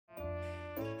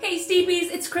Hey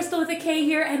Steepies, it's Crystal with a K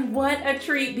here, and what a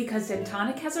treat because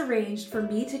Dentonic has arranged for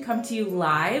me to come to you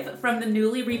live from the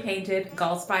newly repainted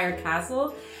Gallspire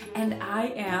Castle, and I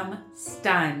am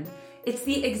stunned. It's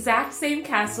the exact same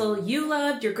castle you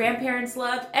loved, your grandparents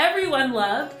loved, everyone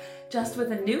loved, just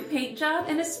with a new paint job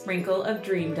and a sprinkle of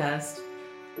dream dust.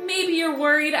 Maybe you're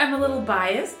worried I'm a little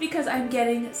biased because I'm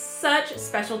getting such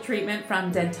special treatment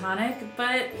from Dentonic,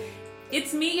 but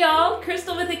it's me, y'all,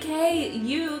 Crystal with a K.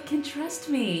 You can trust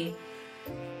me.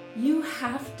 You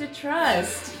have to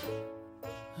trust.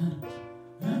 I'm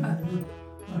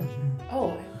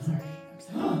sorry.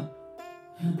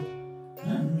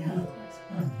 Yeah, of course.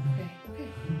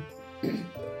 Okay.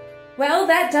 Well,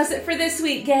 that does it for this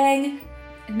week, gang.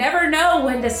 Never know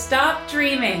when to stop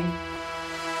dreaming.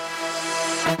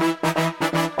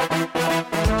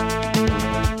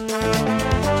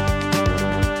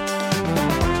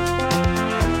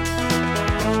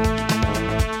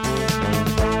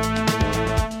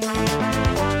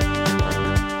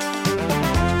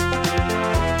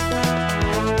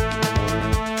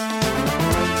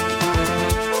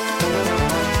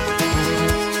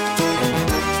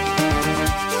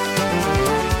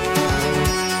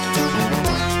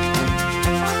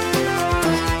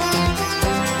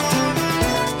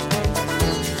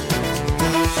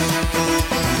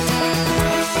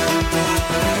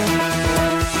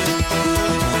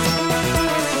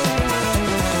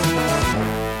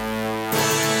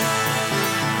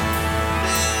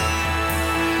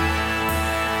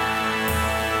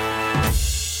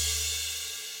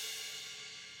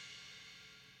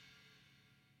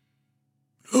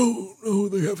 No,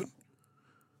 they haven't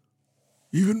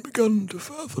even begun to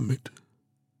fathom it.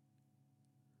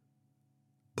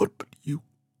 But you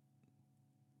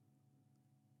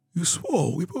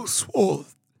swore, we both swore.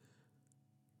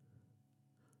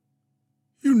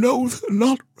 You know they're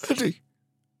not ready.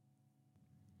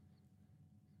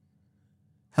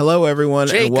 Hello, everyone,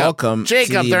 and welcome.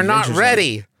 Jacob, they're not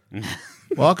ready.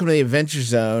 Welcome to the Adventure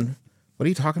Zone. What are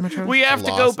you talking about, Charlie? We have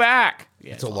to go back.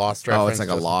 Yeah, it's a Lost reference. Oh, it's like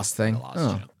a Lost thing?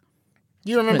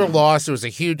 You remember Lost? It was a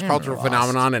huge cultural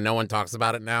phenomenon, and no one talks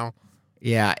about it now.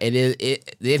 Yeah, it is.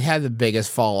 It had the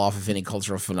biggest fall off of any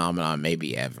cultural phenomenon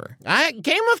maybe ever.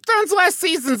 Game of Thrones last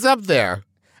season's up there.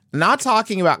 Not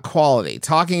talking about quality,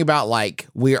 talking about like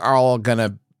we're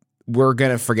gonna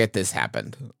forget this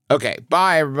happened. Okay,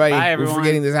 bye everybody. Bye, everyone. We're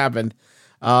forgetting this happened.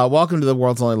 Welcome to the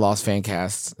world's only Lost fan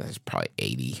cast. There's probably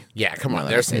 80. Yeah, come on.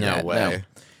 Like There's no way. No.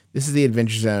 This is the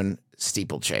Adventure Zone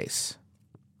Steeplechase.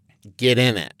 Get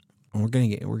in it. We're gonna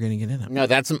get in it. No,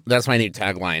 that's my new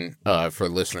tagline for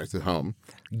listeners at home.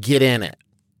 Get in it.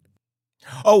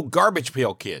 Oh, Garbage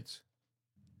Pail Kids.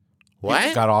 What?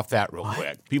 People got off that real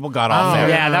quick. People got off that.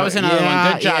 Yeah, that was another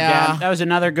one. Good job, Dad. That was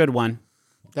another good one.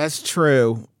 That's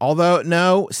true. Although,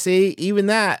 no, see, even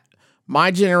that,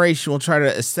 my generation will try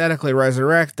to aesthetically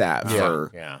resurrect that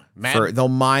they'll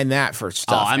mine that for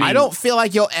stuff. I don't feel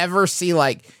like you'll ever see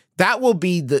that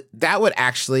would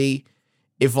actually,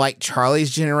 if like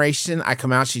Charlie's generation, I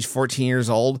come out, she's 14 years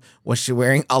old, was she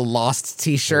wearing a Lost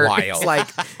t-shirt? Wild. It's like,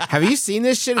 have you seen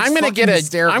this shit? It's I'm gonna get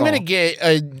hysterical. I'm gonna get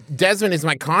a Desmond is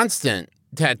my constant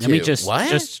tattoo. Let me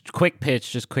just quick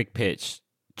pitch.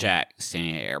 Jack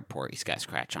standing at the airport. He's got a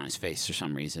scratch on his face for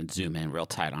some reason. Zoom in real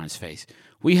tight on his face.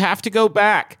 We have to go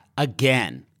back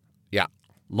again. Yeah.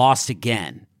 Lost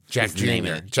again. Jack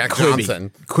Jr. Jack Quibi.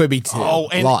 Johnson. Quibi 2. Oh,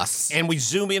 and, Lost. And we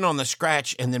zoom in on the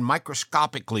scratch, and then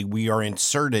microscopically we are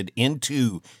inserted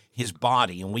into his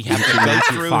body, and we have to go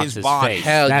through his body. Face.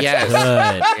 Hell That's yes.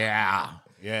 good.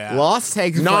 Yeah. Lost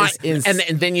takes place in...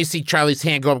 and then you see Charlie's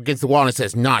hand go up against the wall and it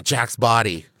says, not Jack's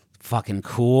body. Fucking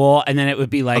cool. And then it would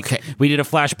be like, we did a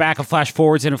flash back, a flash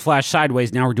forwards, and a flash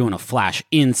sideways. Now we're doing a flash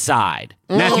inside.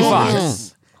 Matthew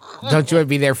Fox. Don't you want to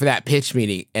be there for that pitch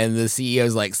meeting? And the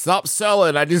CEO's like, stop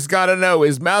selling. I just got to know,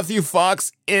 is Matthew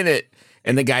Fox in it?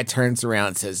 And the guy turns around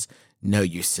and says, no,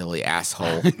 you silly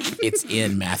asshole. It's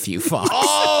in Matthew Fox.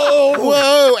 Oh,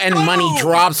 whoa. And money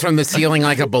drops from the ceiling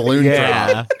like a balloon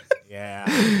drop.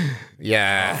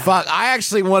 Yeah. Fuck, I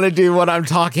actually want to do what I'm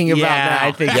talking about now.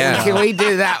 I think Can we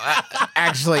do that?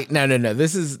 Actually, no.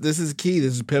 This is key.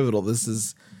 This is pivotal. This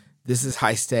is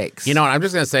high stakes. You know what? I'm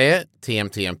just going to say it. TM.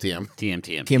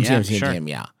 TM,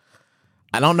 yeah.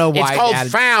 I don't know why. It's called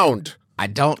Found. I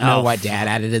don't know why Dad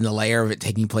added in the layer of it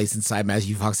taking place inside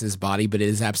Matthew Fox's body, but it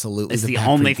is absolutely the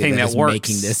only thing that is works.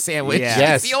 making this sandwich. Yeah.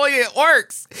 Yes. It's the only thing that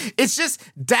works. It's just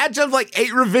Dad jumped like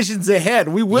 8 revisions ahead.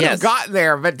 We would have gotten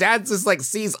there, but Dad just like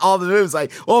sees all the moves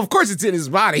like, well, of course it's in his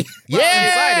body.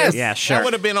 Yes. Yeah, sure. That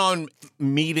would have been on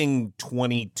meeting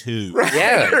 22. Right.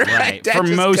 Yeah. Right. Dad For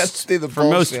just most cuts through the for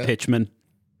most bullshit. pitchmen.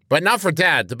 But not for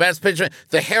Dad. The best pitcher,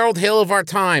 the Harold Hill of our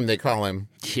time, they call him.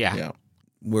 Yeah.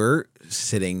 We're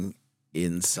sitting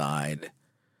inside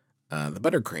the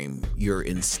buttercream. You're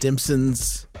in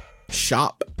Stimson's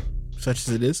shop, such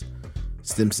as it is.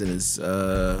 Stimson is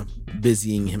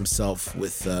busying himself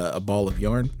with a ball of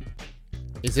yarn.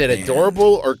 Is it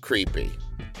adorable or creepy?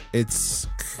 It's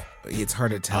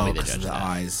hard to tell because of the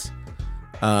eyes.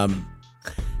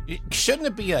 Shouldn't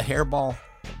it be a hairball?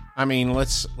 I mean,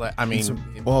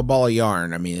 a ball of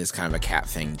yarn. I mean, it's kind of a cat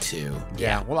thing too.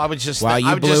 Yeah. Well, I was just. Wow,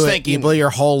 you blew your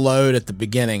whole load at the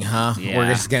beginning, huh? Yeah. We're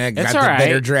just gonna got the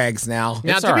bitter dregs now.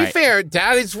 Now, to be fair,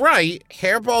 Dad is right.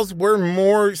 Hairballs were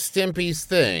more Stimpy's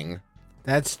thing.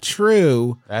 That's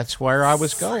true. That's where I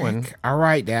was going. All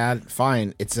right, Dad.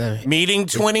 Fine. It's a meeting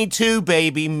 22,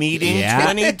 baby. Meeting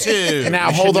 22.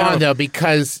 Now, hold on though,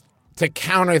 because to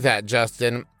counter that,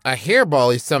 Justin, a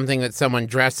hairball is something that someone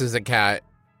dressed as a cat.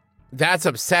 That's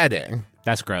upsetting.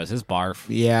 That's gross. It's barf.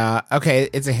 Yeah. Okay.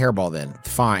 It's a hairball then.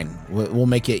 Fine. We'll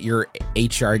make it your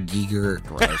H.R. Giger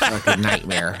like a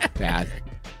nightmare, Dad.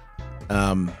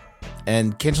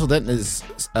 And Kenchel Denton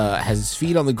has his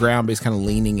feet on the ground, but he's kind of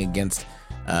leaning against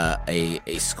a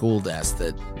school desk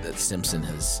that Stimson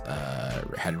has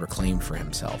had reclaimed for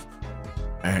himself.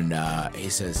 And he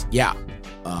says, "Yeah,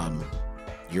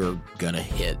 you're gonna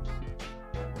hit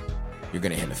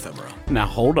Ephemera." Now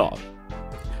hold on.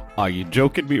 Are you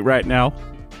joking me right now?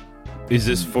 Is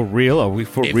this for real? Are we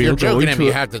for real? If you're joking him,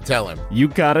 you have to tell him. You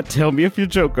gotta tell me if you're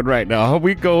joking right now. Are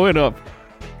we going up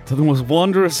to the most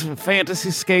wondrous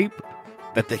fantasy-scape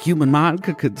that the human mind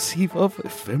could conceive of,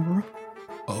 Ephemera?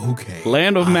 Okay.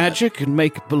 Land of magic and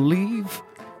make-believe?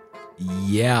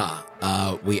 Yeah,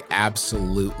 we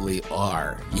absolutely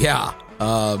are. Yeah.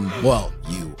 Well,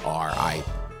 you are. I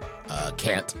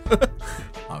can't.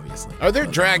 Obviously. Are there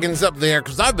dragons up there?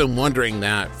 Because I've been wondering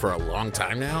that for a long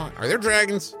time now. Are there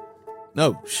dragons?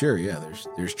 No, sure, yeah.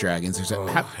 There's dragons.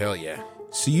 Hell yeah.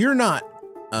 So you're not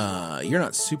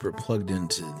super plugged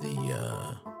into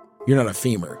you're not a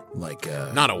femur like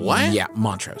not a what? Yeah,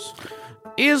 Montrose.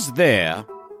 Is there,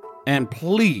 and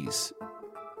please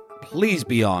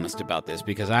be honest about this,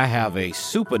 because I have a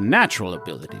supernatural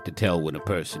ability to tell when a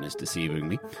person is deceiving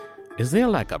me. Is there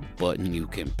like a button you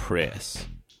can press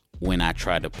when I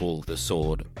try to pull the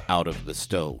sword out of the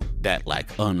stone that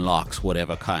like unlocks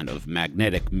whatever kind of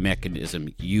magnetic mechanism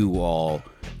you all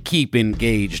keep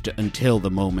engaged until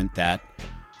the moment that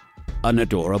an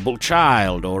adorable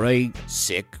child or a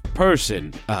sick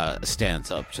person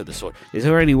stands up to the sword? Is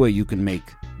there any way you can make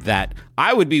that?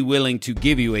 I would be willing to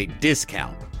give you a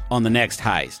discount on the next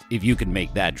heist if you can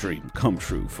make that dream come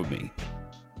true for me.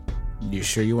 You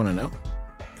sure you want to know?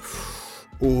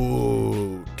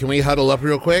 Ooh, can we huddle up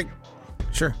real quick?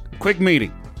 Sure. Quick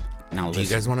meeting. Now listen. Do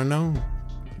you guys want to know?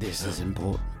 This is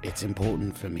important. It's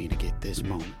important for me to get this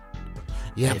moment.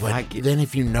 Yeah, but then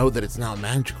if you know that it's not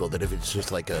magical, that if it's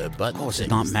just like a button. Of course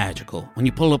it's not magical. When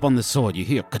you pull up on the sword, you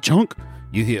hear ka-chunk,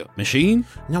 you hear machine.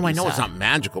 No, I know it's not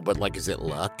magical, but like, is it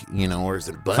luck, or is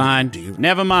it a button? Fine.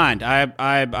 Never mind.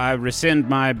 I rescind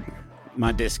my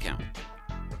discount.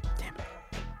 Damn it.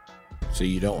 So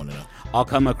you don't want to know? I'll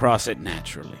come across it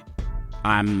naturally.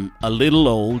 I'm a little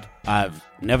old. I've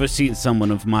never seen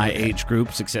someone of my age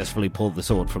group successfully pull the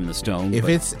sword from the stone. If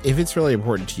it's really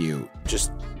important to you,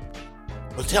 just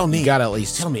tell me. You gotta at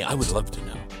least tell me. I would love to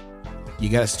know. You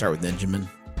gotta start with Ninjaman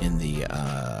in the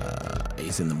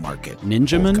he's in the market.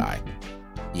 Ninjaman guy.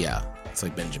 Yeah, it's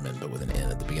like Benjamin, but with an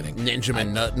N at the beginning.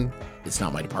 Ninjaman Nuttin. It's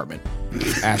not my department.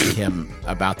 Ask him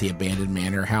about the abandoned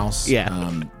manor house.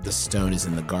 Yeah. The stone is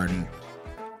in the garden.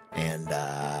 And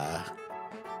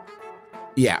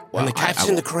yeah, and the cat's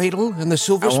in the cradle and the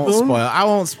silver spoon. I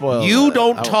won't spoil. You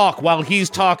don't talk while he's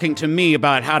talking to me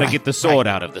about how to get the sword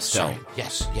out of the stone.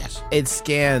 Sorry. Yes. It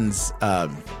scans.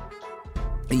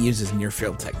 It uses near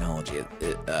field technology.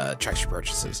 It tracks your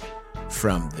purchases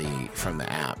from the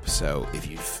app. So if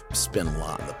you've spent a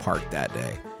lot in the park that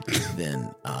day,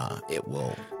 then it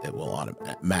will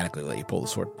automatically let you pull the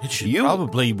sword. It should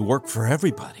probably work for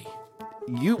everybody.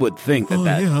 You would think that.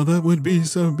 Yeah, that would be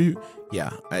so beautiful.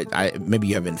 Yeah, I maybe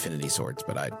you have infinity swords,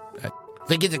 but I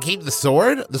they get to keep the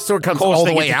sword. The sword comes of course all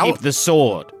they the way get to out. Keep the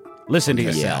sword. Listen to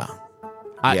yourself.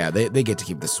 They get to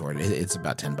keep the sword. It's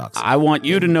about $10. I want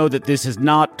you to know that this has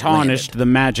not tarnished the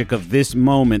magic of this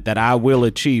moment that I will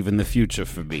achieve in the future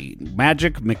for me.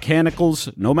 Magic, mechanicals,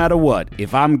 no matter what.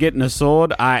 If I'm getting a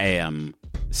sword, I am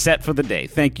set for the day.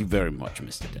 Thank you very much,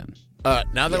 Mr. Denton.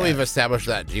 Now that we've established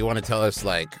that, do you want to tell us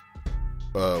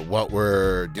what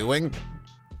we're doing?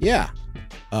 Yeah.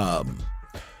 How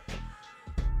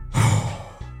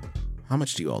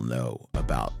much do you all know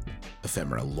about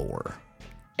ephemera lore?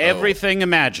 Everything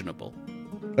imaginable.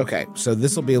 Okay, so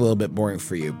this will be a little bit boring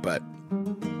for you, but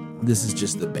this is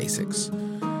just the basics.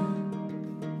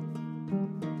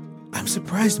 I'm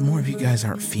surprised more of you guys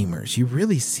aren't femurs. You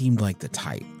really seemed like the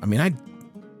type. I mean, I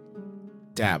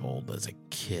dabbled as a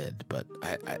kid, but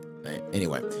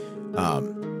anyway.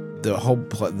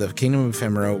 The Kingdom of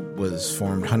Ephemera was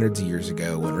formed hundreds of years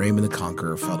ago when Raymond the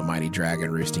Conqueror felled a mighty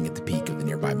dragon roosting at the peak of the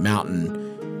nearby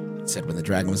mountain. It said when the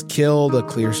dragon was killed, a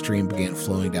clear stream began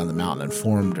flowing down the mountain and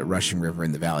formed a rushing river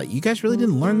in the valley. You guys really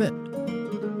didn't learn that?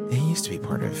 It used to be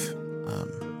part of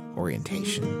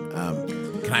orientation.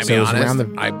 Can I be honest?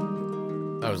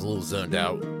 I was a little zoned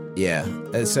out.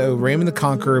 Yeah. So Raymond the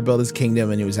Conqueror built his kingdom,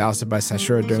 and he was ousted by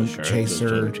Steeplechase.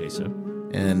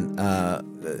 And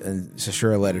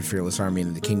Seshura led a fearless army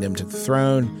into the kingdom, took the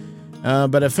throne.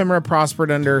 But Ephemera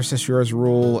prospered under Seshura's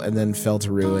rule and then fell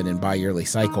to ruin in bi-yearly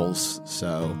cycles.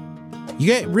 So you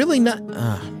get really not.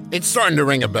 It's starting to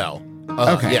ring a bell.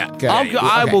 Okay. Yeah.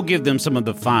 I will give them some of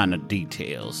the finer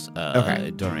details.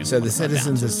 During so the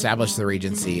citizens established the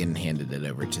regency and handed it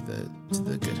over to the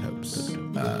Good Hopes.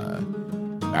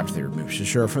 After they removed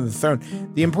Seshura from the throne.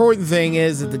 The important thing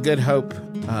is that the Good Hope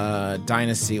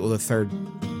dynasty, the third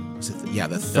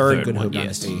Good Hope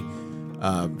dynasty,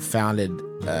 founded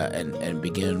and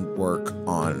began work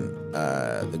on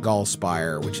the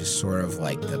Gallspire, which is sort of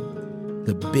like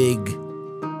the big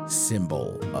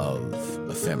symbol of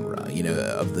Ephemera,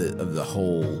 of the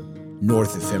whole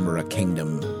North Ephemera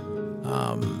kingdom,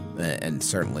 and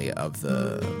certainly of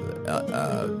the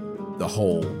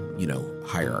whole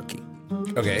hierarchy.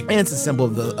 Okay, and it's a symbol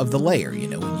of the layer.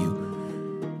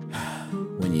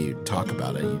 When you talk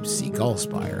about it, you see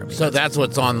Gallspire. So that's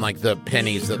what's on like the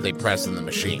pennies that they press in the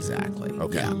machine. Exactly.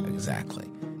 Okay. Yeah, exactly.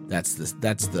 That's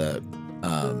the.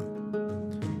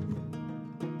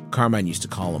 Carmine used to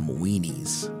call them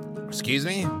weenies. Excuse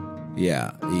me?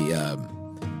 Yeah, he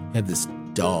had this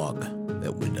dog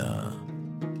that would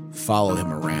follow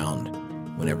him around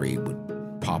whenever he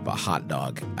would pop a hot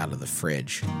dog out of the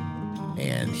fridge.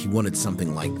 And he wanted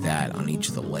something like that on each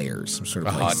of the layers, some sort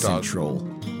of like central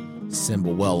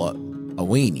symbol. Well, a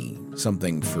weenie,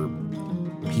 something for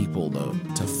people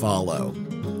to follow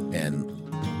and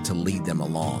to lead them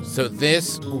along. So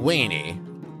this weenie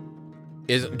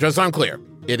is, just so I'm clear,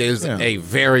 it is a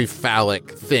very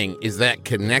phallic thing. Is that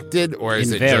connected, or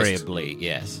is invariably, it just...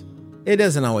 yes. It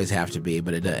doesn't always have to be,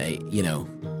 but it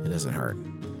doesn't hurt,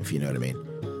 if you know what I mean.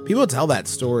 People tell that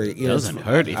story. It doesn't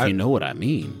hurt if you know what I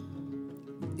mean.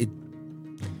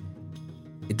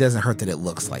 It doesn't hurt that it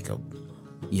looks like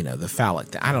the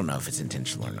phallic. I don't know if it's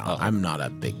intentional or not. Oh. I'm not a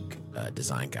big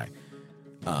design guy.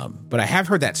 But I have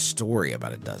heard that story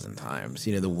about a dozen times.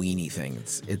 The weenie thing.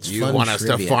 It's you fun want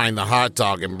trivia. Us to find the hot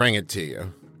dog and bring it to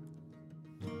you.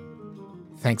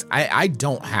 Thanks. I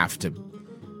don't have to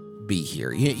be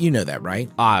here. You know that, right?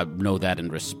 I know that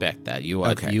and respect that. You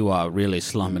are Okay. You are really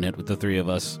slumming it with the three of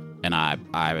us, and I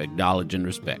acknowledge and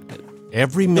respect it.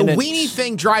 Every minute. The weenie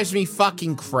thing drives me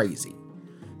fucking crazy.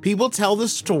 People tell the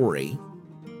story.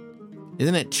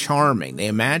 Isn't it charming? They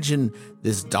imagine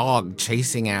this dog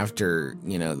chasing after,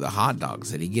 the hot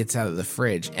dogs that he gets out of the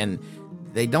fridge, and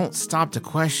they don't stop to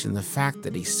question the fact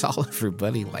that he saw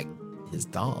everybody like his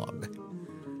dog.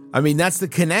 I mean, that's the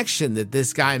connection that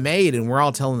this guy made, and we're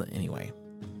all telling them. Anyway,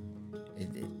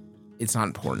 it's not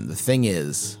important. The thing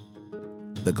is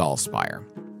the Gallspire.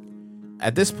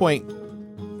 At this point,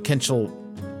 Kenchel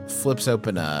flips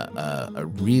open a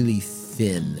really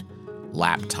thin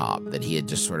laptop that he had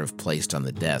just sort of placed on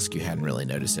the desk. You hadn't really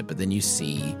noticed it, but then you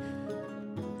see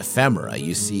Ephemera.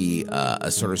 You see a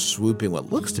sort of swooping,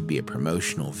 what looks to be a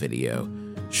promotional video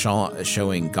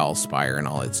showing Gallspire in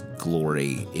all its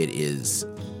glory. It is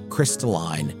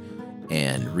crystalline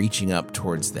and reaching up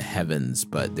towards the heavens,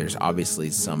 but there's obviously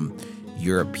some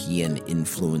European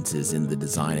influences in the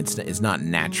design. It's not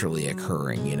naturally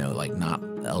occurring, like not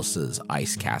Elsa's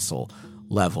ice castle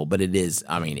level, but it is,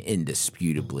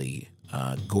 indisputably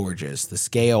gorgeous. The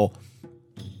scale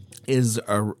is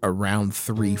around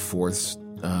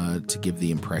 3/4 to give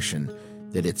the impression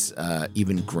that it's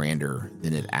even grander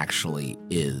than it actually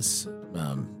is.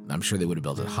 I'm sure they would have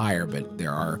built it higher, but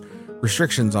there are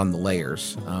restrictions on the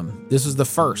layers. This is the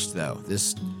first, though.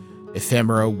 This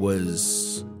Ephemera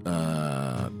was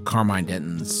Carmine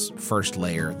Denton's first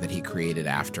layer that he created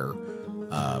after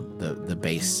the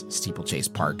base Steeplechase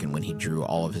Park, and when he drew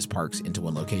all of his parks into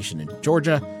one location in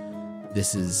Georgia,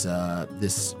 this was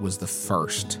the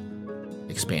first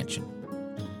expansion.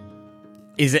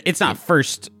 It's not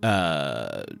first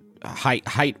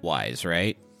height wise,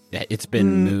 right? It's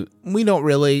been we don't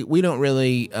really we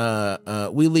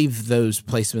leave those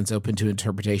placements open to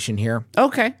interpretation here.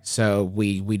 Okay. So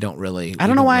we don't really. I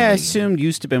don't know why I assumed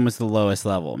Used to Been was the lowest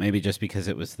level. Maybe just because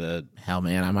it was the hell,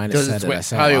 man. I might have said it.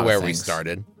 Probably where we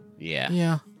started. Yeah.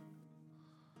 Yeah.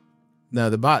 No,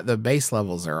 the base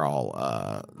levels are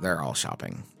all they're all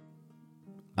shopping.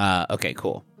 Okay,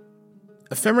 cool.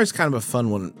 Ephemera is kind of a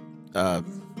fun one,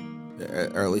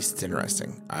 or at least it's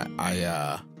interesting.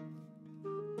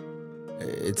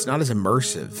 It's not as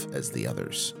immersive as the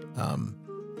others,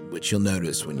 which you'll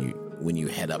notice when you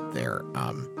head up there.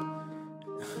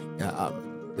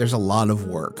 There's a lot of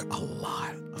work, a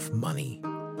lot of money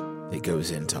that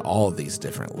goes into all of these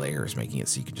different layers, making it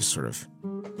so you can just sort of,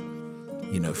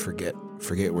 forget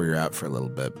where you're at for a little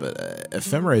bit. But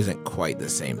Ephemera isn't quite the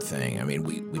same thing. I mean,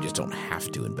 we just don't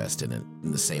have to invest in it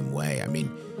in the same way. I mean,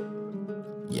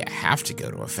 you have to go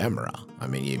to Ephemera. I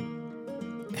mean,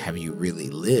 have you really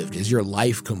lived? Is your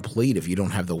life complete if you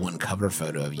don't have the one cover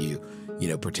photo of you,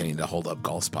 pretending to hold up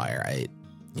Gallspire?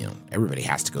 Everybody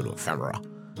has to go to Ephemera.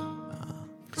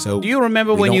 So do you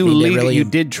remember when you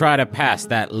did try to pass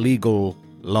that legal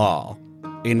law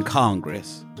in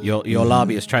Congress? Your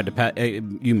lobbyist tried to pass.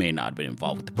 You may not have been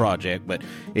involved with the project, but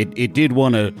it did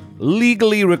want to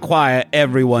legally require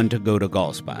everyone to go to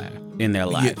Gallspire in their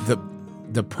life. Yeah,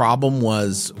 the problem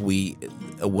was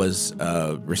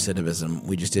recidivism.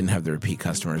 We just didn't have the repeat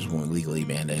customers when we legally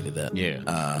mandated it.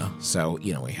 Yeah. So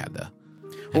we had to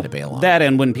bail on that.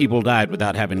 And when people died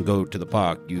without having to go to the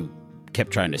park, you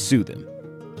kept trying to sue them.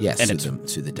 Yes,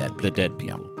 sue the dead people. The dead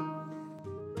people.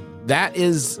 That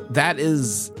is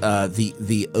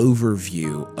the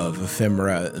overview of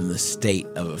Ephemera and the state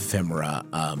of Ephemera.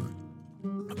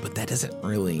 But that doesn't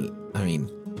really. I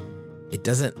mean, it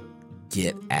doesn't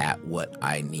get at what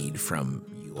I need from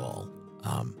you all.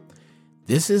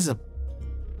 This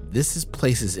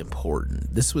place is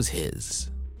important. This was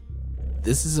his.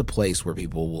 This is a place where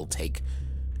people will take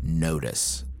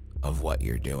notice of what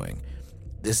you're doing.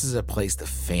 This is a place the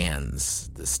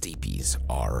fans, the Steepies,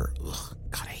 are. Ugh,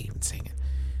 God, I hate even saying it.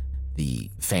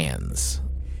 The fans.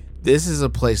 This is a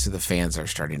place where the fans are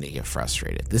starting to get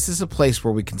frustrated. This is a place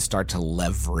where we can start to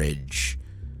leverage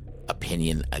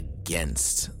opinion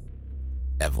against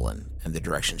Evelyn and the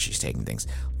direction she's taking things.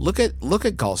 Look at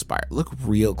Gallspire. Look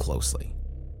real closely.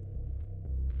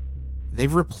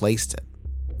 They've replaced it.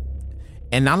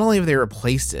 And not only have they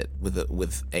replaced it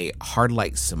with a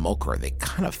hard-light simulacra, they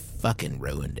kind of fucking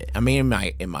ruined it. I mean,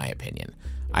 in my opinion,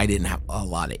 I didn't have a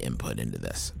lot of input into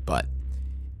this, but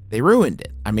they ruined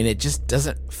it. I mean, it just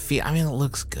doesn't feel. I mean, it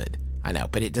looks good, I know,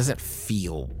 but it doesn't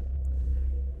feel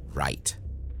right,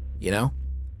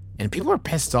 And people are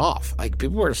pissed off. Like,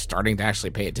 people are starting to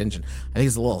actually pay attention. I think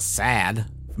it's a little sad,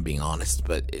 if I'm being honest,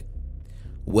 but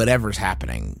whatever's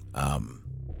happening,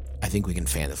 I think we can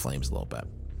fan the flames a little bit.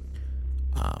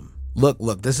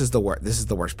 Look, this is the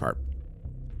worst part.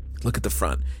 Look at the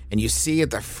front, and you see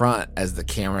at the front as the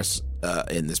cameras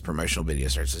in this promotional video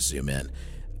starts to zoom in,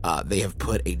 they have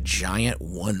put a giant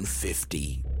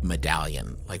 150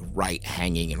 medallion right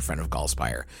hanging in front of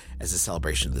Gallspire as a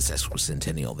celebration of the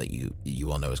sesquicentennial that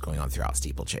you all know is going on throughout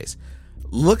Steeplechase.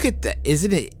 Look at that!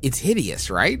 Isn't it? It's hideous,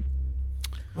 right?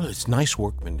 Well, it's nice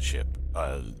workmanship.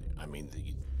 I mean, the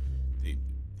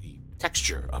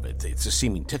texture of it, the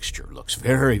seeming texture looks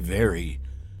very, very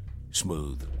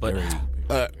smooth. But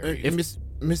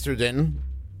Mr. Denton,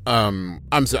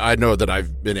 I know that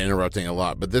I've been interrupting a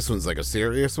lot, but this one's like a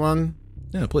serious one.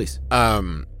 Yeah, please.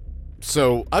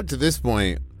 So up to this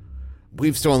point,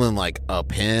 we've stolen a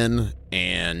pen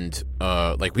and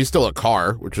we stole a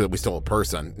car, which we stole a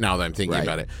person. Now that I'm thinking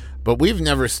about it, but we've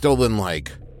never stolen a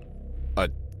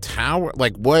tower.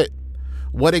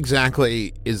 What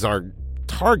exactly is our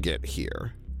target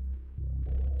here?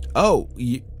 Oh,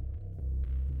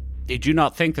 did you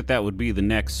not think that would be the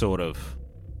next sort of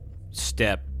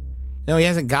step? No, he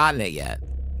hasn't gotten it yet.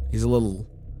 He's a little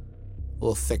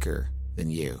thicker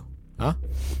than you. Huh?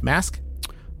 Mask?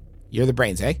 You're the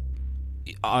brains, eh?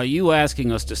 Are you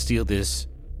asking us to steal this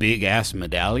big-ass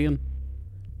medallion?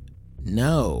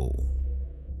 No.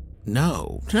 That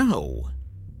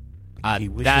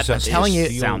telling you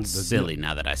sounds silly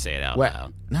now that I say it out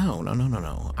loud. No.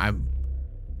 I'm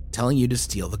telling you to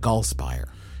steal the Gallspire.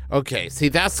 Okay, see,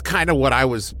 that's kind of what I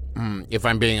was, if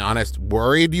I'm being honest,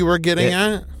 worried you were getting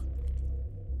at.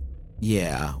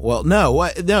 Yeah. Well, no.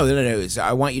 What? No.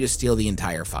 I want you to steal the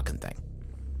entire fucking thing.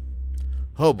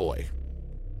 Oh boy.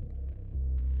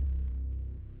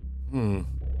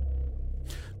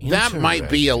 That might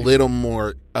be a little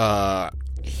more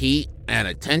heat and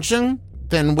attention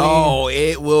than we. Oh,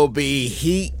 it will be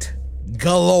heat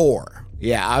galore.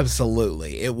 Yeah,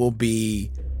 absolutely. It will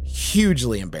be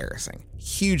hugely embarrassing.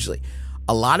 Hugely.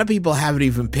 A lot of people haven't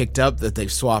even picked up that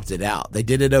they've swapped it out. They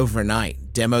did it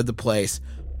overnight, demoed the place,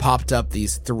 popped up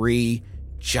these 3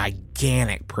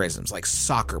 gigantic prisms, like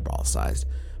soccer ball sized.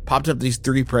 Popped up these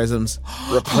 3 prisms,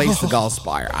 replaced the Gall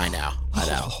Spire. I know.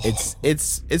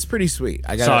 It's pretty sweat.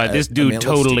 Sorry, this dude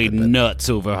totally nuts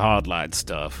over hardline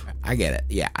stuff. I get it.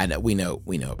 Yeah, I know. We know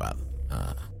about it.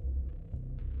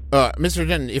 Mr.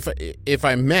 Denton, if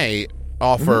I may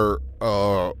offer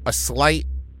a slight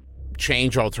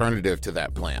change alternative to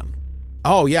that plan.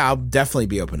 Oh yeah, I'll definitely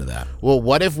be open to that. Well,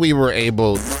 what if we were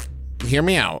able, hear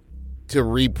me out, to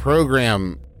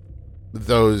reprogram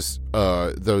those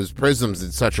prisms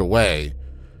in such a way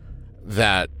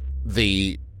that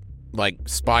the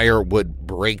spire would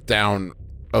break down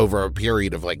over a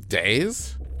period of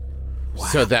days,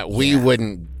 so that we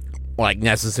wouldn't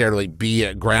necessarily be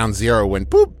at ground zero when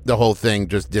the whole thing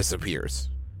just disappears.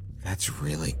 That's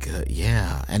really good.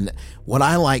 Yeah. And what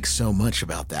I like so much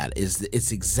about that is that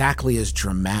it's exactly as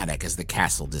dramatic as the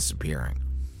castle disappearing.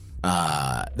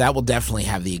 That will definitely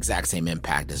have the exact same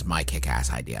impact as my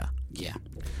kick-ass idea. Yeah.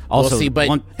 Also,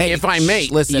 if I may,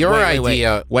 listen, your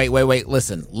idea... Wait.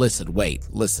 Listen,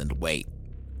 wait.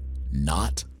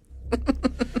 Not.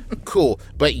 Cool.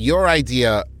 But your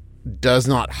idea does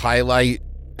not highlight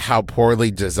how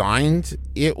poorly designed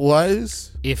it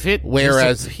was. If it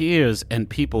disappears and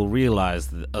people realize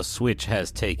that a switch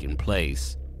has taken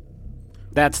place,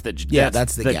 that's the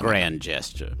grand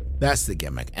gesture. That's the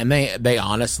gimmick. And they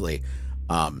honestly,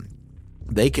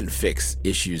 they can fix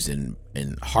issues in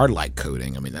hardlight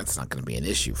coding. I mean, that's not going to be an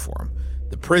issue for them.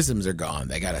 The prisms are gone.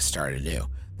 They got to start anew.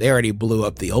 They already blew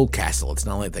up the old castle. It's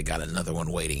not like they got another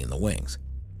one waiting in the wings.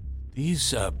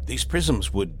 These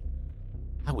prisms would,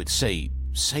 I would say,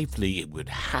 safely, it would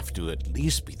have to at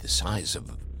least be the size of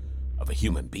a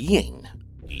human being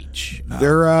each.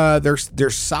 They're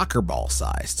soccer ball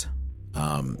sized.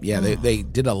 They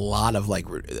did a lot of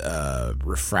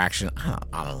refraction.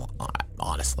 I don't know.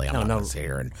 Honestly, I'm not going to sit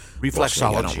here and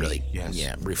reflexology. I don't really,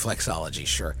 yeah, reflexology.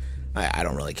 Sure, I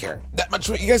don't really care that much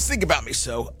what you guys think about me,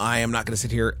 so I am not going to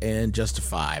sit here and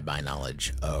justify my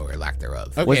knowledge or lack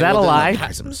thereof. Okay, was that a lie?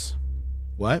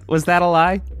 What was that a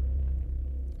lie?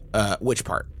 Which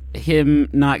part? Him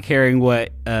not caring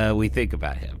what we think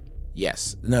about him.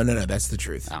 Yes. No, that's the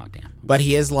truth. Oh, damn. But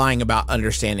he is lying about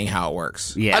understanding how it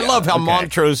works. Yeah. I love how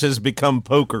Montrose has become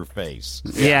Poker Face.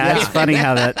 Yeah, it's funny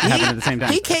how that happened at the same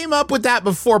time. He came up with that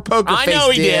before Poker Face did. I know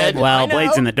he did. Well,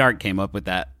 Blades in the Dark came up with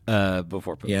that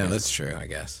before Poker Face. Yeah, that's true, I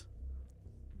guess.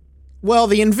 Well,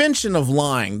 the invention of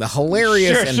lying, the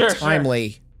hilarious and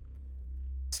timely...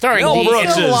 Starring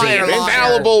the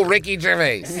infallible Ricky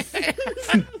Gervais.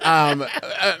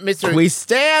 Mr. We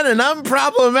stand an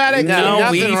unproblematic. No,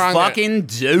 we fucking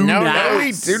do not. No,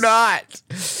 we do not.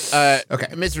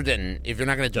 Okay, Mr. Denton, if you're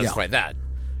not going to justify that,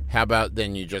 how about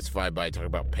then you justify by talking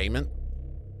about payment?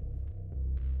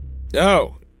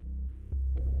 Oh,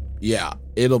 yeah,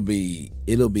 it'll be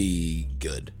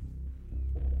good.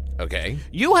 Okay.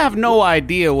 You have no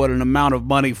idea what an amount of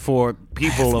money for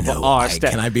people of our status.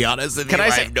 Can I be honest with you?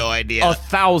 I have no idea.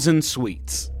 1,000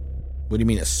 suites. What do you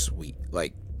mean a suite?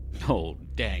 Like, oh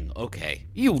dang. Okay.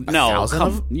 You know.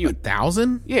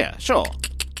 1,000? Yeah, sure.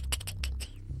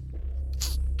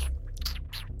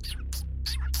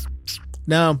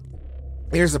 No.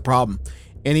 Here's the problem.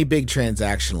 Any big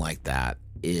transaction like that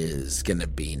is going to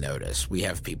be noticed. We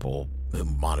have people who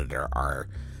monitor our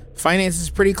finances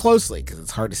pretty closely because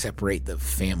it's hard to separate the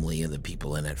family and the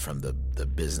people in it from the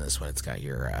business when it's got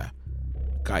your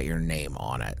name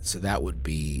on it. So that would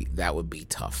be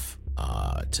tough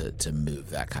to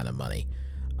move that kind of money.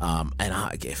 And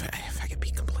if I could be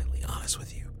completely honest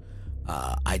with you,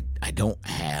 I don't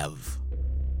have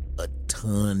a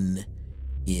ton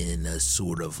in a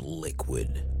sort of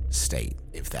liquid state,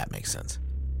 if that makes sense.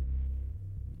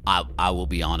 I will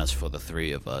be honest for the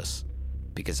three of us,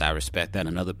 because I respect that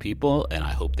in other people, and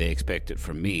I hope they expect it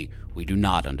from me. We do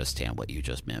not understand what you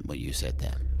just meant when you said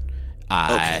that.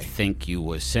 I think you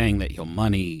were saying that your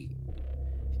money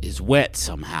is wet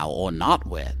somehow or not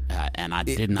wet, and I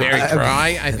did not. Very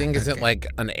dry, I think. Is it like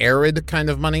an arid kind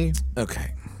of money?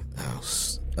 Okay.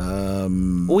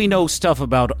 We know stuff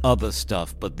about other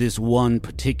stuff, but this one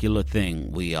particular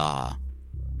thing we are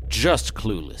just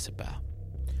clueless about.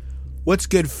 What's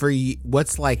good for you?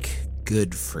 What's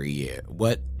good for you?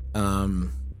 What?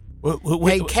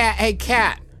 Hey,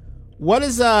 cat. What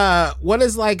is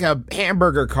like a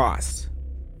hamburger cost?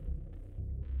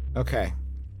 Okay.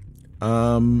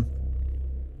 Okay,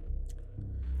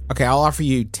 I'll offer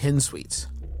you 10 sweets.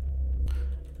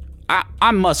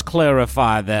 I must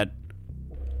clarify that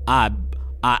I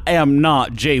I am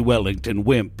not J. Wellington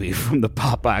Wimpy from the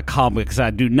Popeye comics.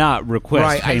 I do not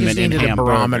request payment in hamburgers. I just needed a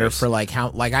barometer for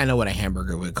I know what a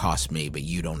hamburger would cost me, but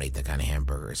you don't eat the kind of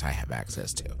hamburgers I have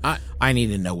access to. I need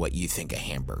to know what you think a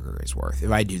hamburger is worth.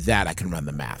 If I do that, I can run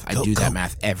the math. I do that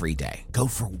math every day. Go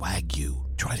for Wagyu.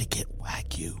 Try to get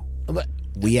Wagyu.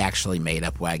 We actually made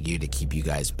up Wagyu to keep you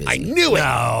guys busy. I knew it.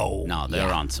 No,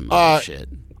 they're on some other shit.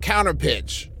 Counter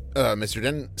pitch. Mr.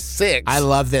 Denton, 6. I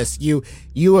love this. You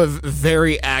have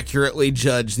very accurately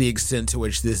judged the extent to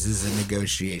which this is a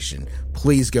negotiation.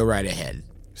 Please go right ahead.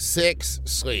 6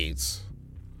 slates.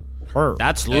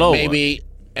 That's low.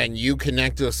 And you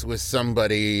connect us with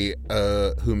somebody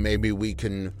who maybe we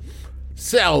can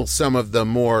sell some of the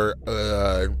more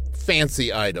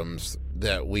fancy items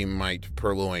that we might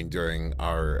purloin during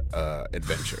our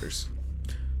adventures.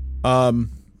 Well,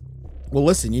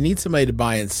 listen, you need somebody to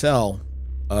buy and sell.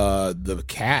 The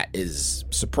cat is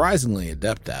surprisingly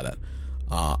adept at it.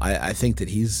 I think that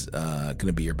he's going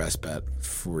to be your best bet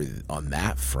on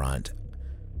that front.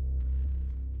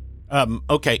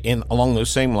 Okay, and along those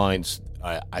same lines,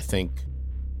 I think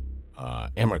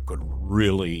Emmerich would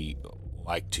really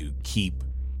like to keep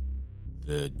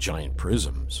the giant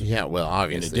prisms. Yeah, well,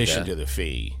 obviously. In addition to the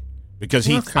fee. Because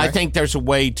I think there's a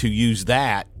way to use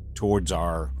that towards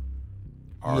our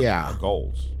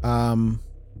goals.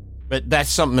 But that's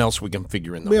something else we can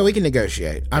figure in. We can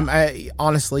negotiate.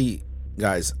 Honestly,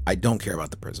 guys, I don't care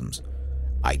about the prisms.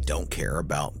 I don't care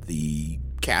about the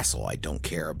castle. I don't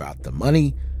care about the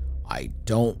money. I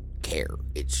don't care.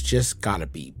 It's just got to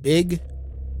be big.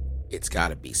 It's got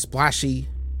to be splashy,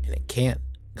 and it can't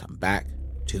come back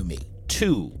to me.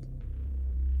 2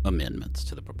 amendments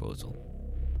to the proposal.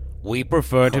 We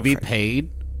prefer to be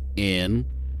paid in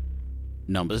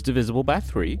numbers divisible by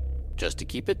 3, just to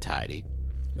keep it tidy.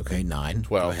 Okay, 9.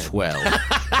 12.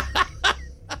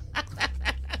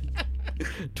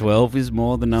 12 is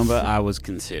more the number I was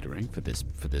considering for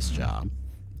this job,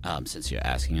 since you're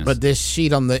asking us. But this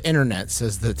sheet on the internet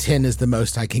says that 10 is the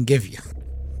most I can give you.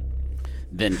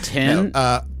 Then 10.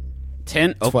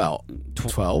 10. 12.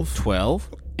 12.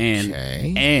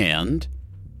 And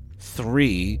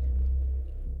 3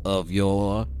 of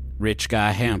your rich guy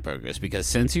hamburgers, because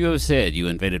since you have said you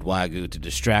invented Wagyu to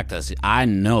distract us, I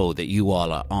know that you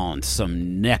all are on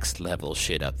some next level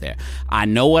shit up there. I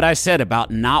know what I said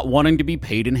about not wanting to be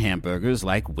paid in hamburgers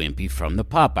like Wimpy from the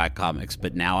Popeye comics,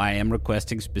 but now I am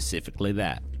requesting specifically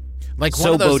that. Like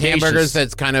one of those hamburgers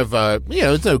that's kind of,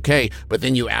 it's okay, but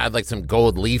then you add like some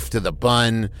gold leaf to the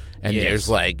bun, and there's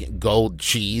like gold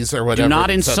cheese or whatever. Do not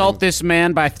insult this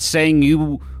man by saying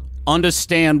you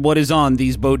understand what is on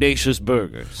these bodacious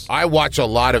burgers. I watch a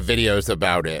lot of videos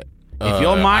about it. If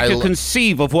your mind could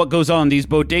conceive of what goes on these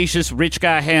bodacious rich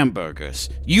guy hamburgers,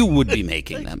 you would be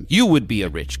making them. You would be a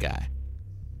rich guy.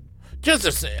 Just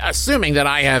assuming that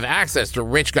I have access to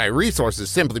rich guy resources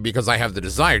simply because I have the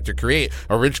desire to create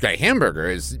a rich guy hamburger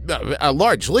is a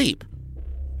large leap.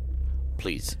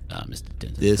 Please, Mr.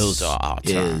 Denton, those are our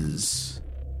terms.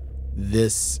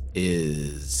 This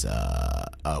is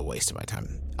a waste of my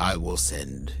time. I will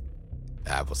send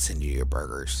you your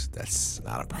burgers. That's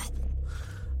not a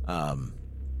problem.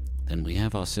 Then we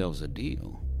have ourselves a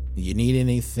deal. You need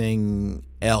anything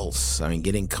else? I mean,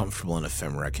 getting comfortable in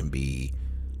ephemera can be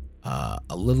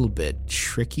a little bit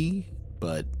tricky,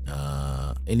 but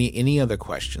any other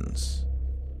questions?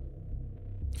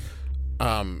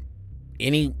 Do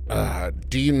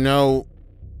you know,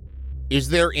 is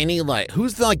there any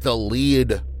who's the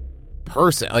lead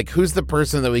person? Like, who's the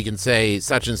person that we can say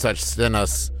such and such sent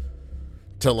us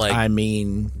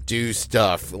to do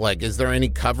stuff? Like, is there any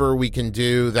cover we can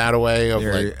do that way of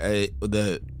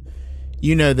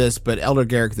you know this, but Elder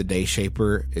Garrick the Day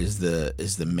Shaper is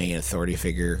the main authority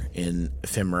figure in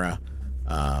ephemera.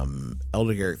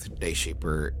 Elder Garrick the Day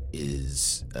Shaper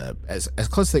is as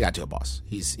close as they got to a boss.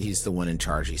 He's the one in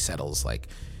charge. He settles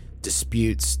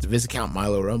disputes. The Viscount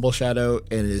Milo Rumbleshadow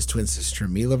and his twin sister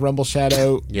Mila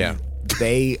Rumbleshadow. Yeah,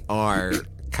 they are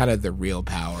kind of the real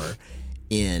power.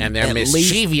 And they're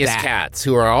mischievous cats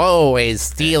who are always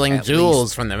stealing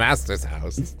jewels from the master's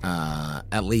house.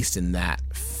 At least in that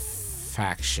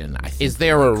faction, I think. Is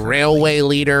there a railway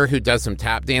leader who does some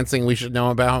tap dancing we should know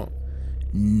about?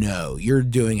 No, you're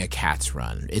doing a cat's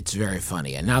run. It's very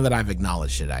funny. And now that I've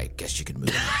acknowledged it, I guess you can move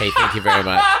on. Hey, thank you very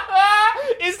much.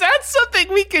 Is that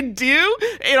something we can do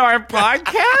in our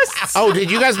podcast? Oh, did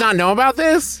you guys not know about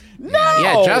this? No.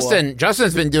 Yeah,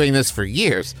 Justin's been doing this for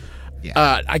years.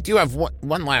 Yeah. I do have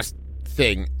one last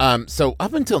thing. So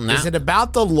up until now, is it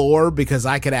about the lore? Because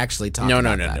I could actually talk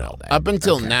about that all day. Up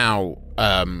until now,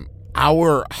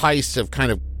 our heists have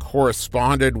kind of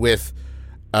corresponded with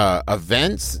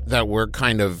events that we're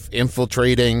kind of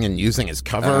infiltrating and using as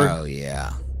cover. Oh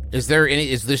yeah. Is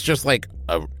this just like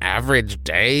an average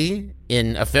day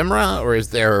in Ephemera, or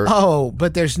is there? Oh,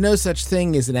 but there's no such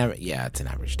thing as an average. Yeah, it's an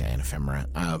average day in Ephemera.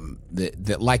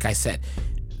 Like I said,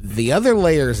 the other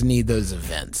layers need those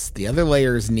events. The other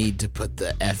layers need to put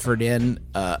the effort in.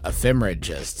 Ephemera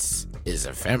just is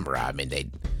Ephemera. I mean,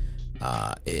 it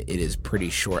is pretty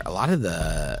short. A lot of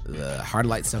the hard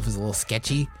light stuff is a little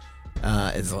sketchy.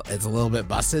 It's a little bit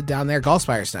busted down there.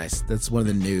 Gallspire's nice. That's one of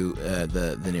the new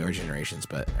the newer generations,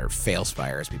 or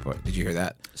Failspire as people. Did you hear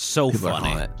that? So people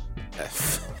funny.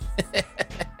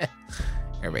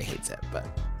 Everybody hates it, but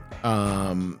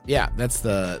yeah, that's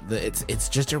it's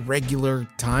just a regular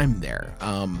time there.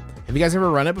 Have you guys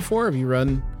ever run it before? Have you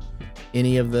run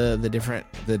any of the different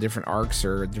arcs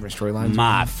or different storylines?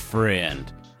 My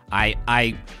friend,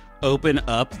 I open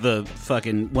up the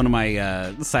fucking one of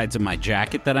my sides of my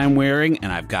jacket that I'm wearing,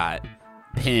 and I've got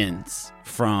pins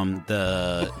from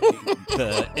the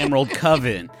Emerald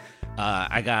Coven.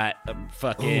 I got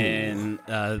fucking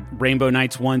Rainbow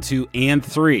Knights 1, 2, and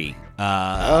 3.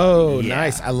 Yeah.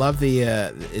 Nice. I love the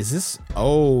this is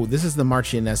the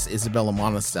Marchioness Isabella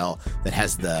Monostel that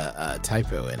has the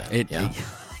typo in it. Yeah.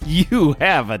 You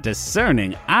have a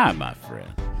discerning eye, my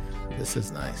friend. This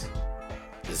is nice.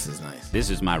 This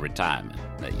is my retirement.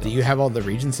 Do you have all the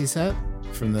Regency set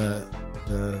from the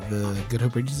Good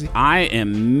Hope Regency? I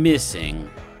am missing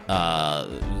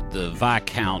the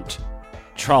Viscount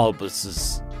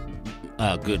Charles's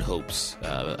Good Hope's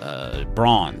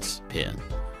bronze pin.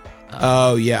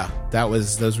 Oh yeah,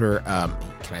 those were.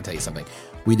 Can I tell you something?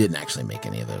 We didn't actually make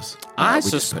any of those. I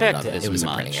suspected it was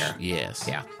much. A printing error. Yes.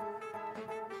 Yeah.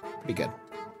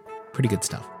 Pretty good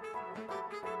stuff.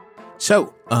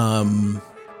 So,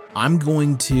 I'm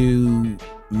going to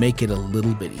make it a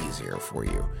little bit easier for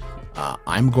you.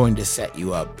 I'm going to set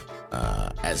you up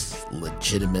as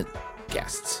legitimate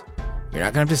guests. You're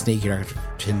not going to have to sneak. You're not going to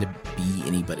pretend to be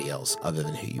anybody else other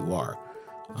than who you are.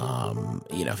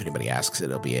 If anybody asks,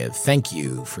 it'll be a thank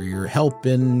you for your help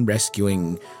in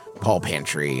rescuing Paul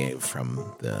Pantry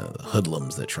from the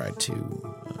hoodlums that tried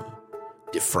to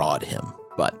defraud him.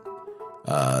 But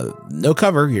no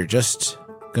cover. You're just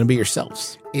going to be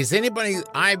yourselves. Is anybody?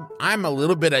 I'm a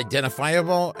little bit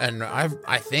identifiable, and I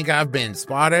think I've been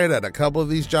spotted at a couple of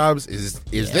these jobs.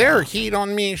 Is there heat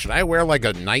on me? Should I wear like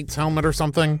a knight's helmet or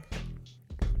something?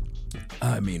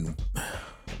 I mean,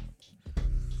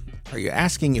 are you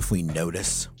asking if we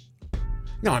notice?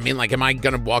 No, I mean, like, am I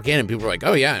gonna walk in and people are like,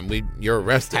 "Oh yeah," and you're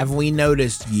arrested? Have we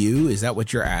noticed you? Is that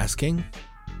what you're asking?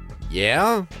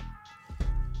 Yeah.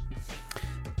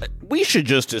 We should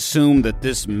just assume that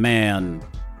this man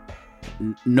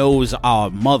knows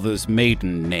our mother's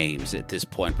maiden names at this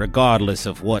point, regardless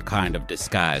of what kind of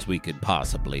disguise we could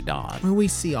possibly don. I mean, we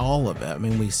see all of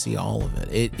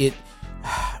it. It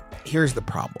here's the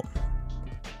problem.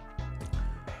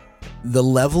 The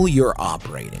level you're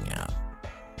operating at,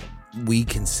 we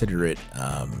consider it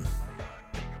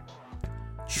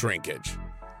shrinkage.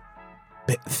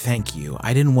 Thank you.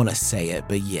 I didn't want to say it,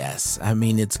 but yes. I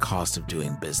mean, it's cost of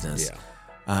doing business. Yeah.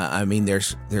 I mean,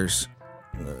 there's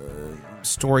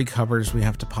story covers we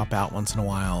have to pop out once in a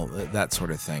while, that sort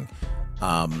of thing.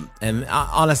 And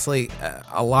honestly,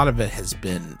 a lot of it has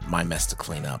been my mess to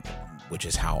clean up, which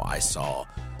is how I saw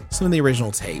some of the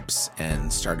original tapes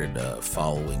and started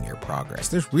following your progress.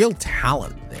 There's real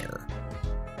talent there.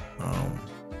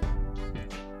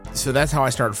 So that's how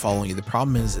I started following you. The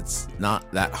problem is it's not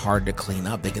that hard to clean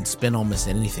up. They can spin almost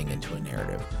anything into a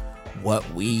narrative. What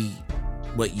we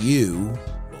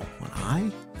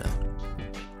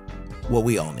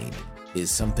all need is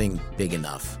something big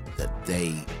enough that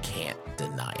they can't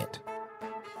deny it.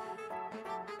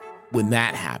 When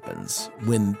that happens,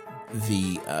 when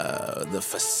the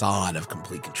facade of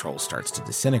complete control starts to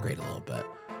disintegrate a little bit,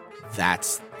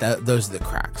 those are the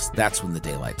cracks. That's when the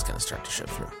daylight's going to start to show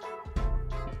through.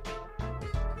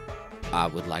 I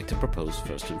would like to propose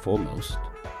first and foremost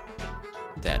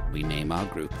that we name our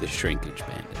group the Shrinkage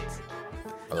Bandits.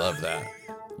 I love that.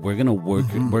 We're gonna work.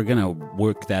 Mm-hmm. We're gonna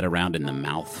work that around in the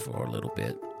mouth for a little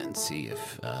bit and see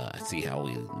how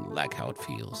it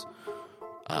feels.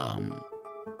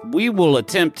 We will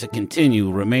attempt to continue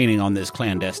remaining on this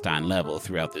clandestine level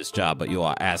throughout this job, but you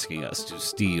are asking us to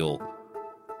steal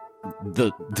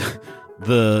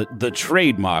the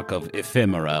trademark of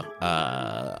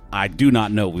Ephemera. I do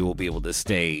not know we will be able to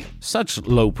stay such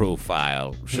low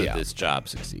profile should this job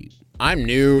succeed. I'm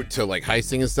new to like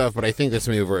heisting and stuff, but I think this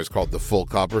maneuver is called the Full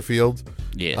Copperfield.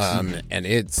 Yes, and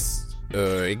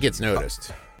it gets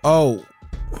noticed. Oh,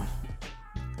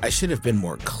 I should have been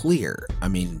more clear. I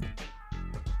mean,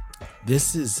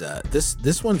 This is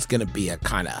this one's gonna be a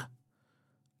kind of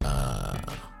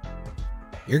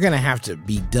you're gonna have to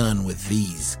be done with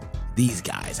these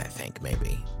guys. I think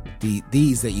maybe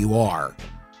these that you are,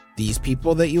 these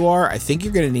people that you are. I think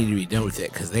you're gonna need to be done with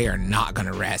it because they are not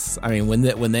gonna rest. I mean,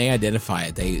 when they identify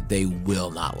it, they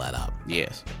will not let up.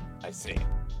 Yes, I see.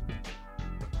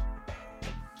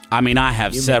 I mean, I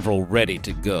have several ready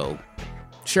to go.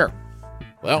 Sure.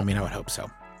 Well, I mean, I would hope so.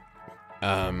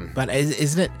 But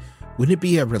isn't it? Wouldn't it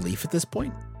be a relief at this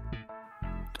point?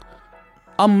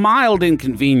 A mild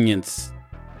inconvenience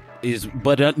is,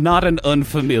 but not an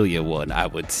unfamiliar one. I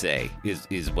would say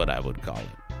is what I would call it.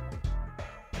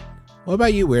 What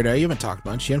about you, Weirdo? You haven't talked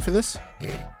much. You in for this?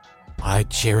 I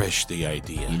cherish the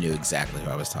idea. You knew exactly who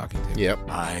I was talking to. Yep.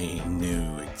 I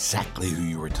knew exactly who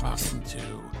you were talking to.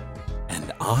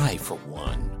 And I, for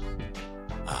one,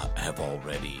 have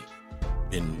already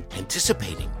been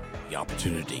anticipating the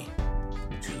opportunity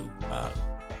to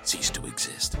cease to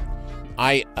exist.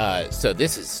 So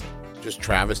this is just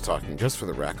Travis talking, just for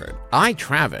the record.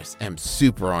 Travis, am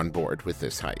super on board with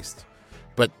this heist.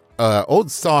 But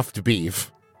old soft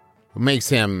beef makes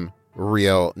him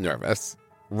real nervous,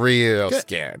 real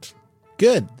scared.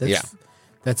 Good.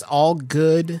 That's all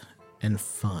good and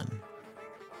fun.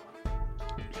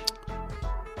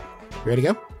 Ready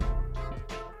to go?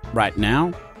 Right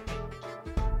now,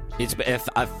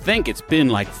 I think it's been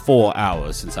like 4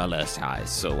 hours since our last heist,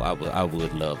 so I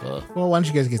would love Well, why don't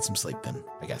you guys get some sleep then,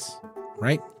 I guess.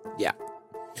 Right? Yeah.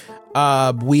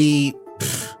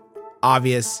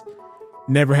 Obvious.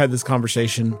 Never had this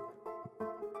conversation.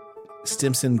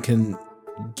 Stimson can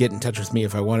get in touch with me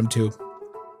if I want him to.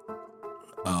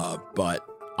 But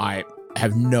I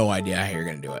have no idea how you're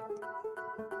going to do it.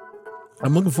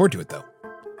 I'm looking forward to it, though.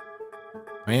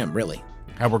 I am, really.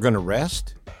 How we're going to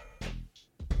rest?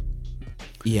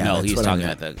 Yeah, no, he's talking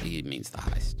about he means the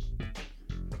heist.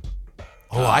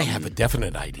 Oh, I have a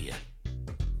definite idea.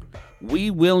 We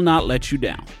will not let you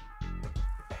down.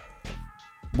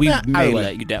 We may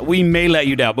let you down. We may let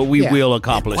you down, but we will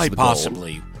accomplish quite the goal.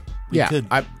 possibly. We could.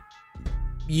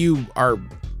 You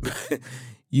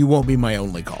won't be my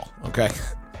only call, okay?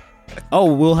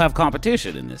 Oh, we'll have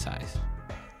competition in this heist.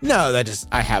 No,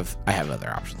 I have other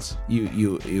options.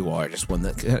 You are just one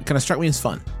that kind of struck me as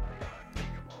fun.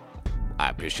 I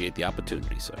appreciate the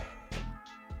opportunity, sir.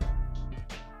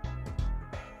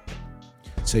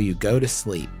 So you go to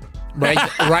sleep. Right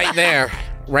there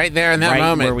in that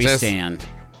moment. Where we stand.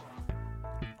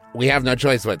 We have no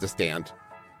choice but to stand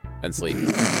and sleep.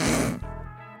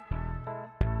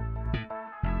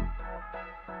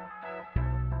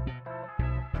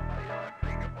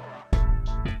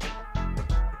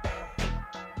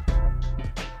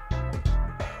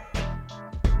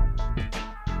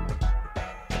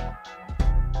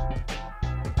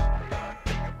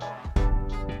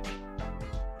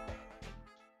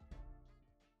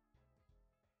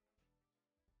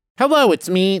 Hello, it's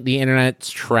me, the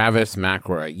internet's Travis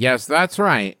McElroy. Yes, that's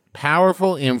right.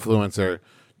 Powerful influencer,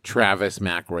 Travis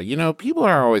McElroy. You know, people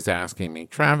are always asking me,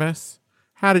 Travis,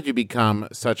 how did you become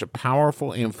such a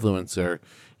powerful influencer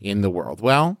in the world?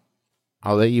 Well,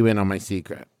 I'll let you in on my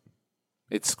secret.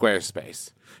 It's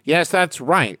Squarespace. Yes, that's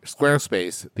right.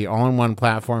 Squarespace, the all-in-one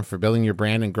platform for building your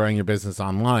brand and growing your business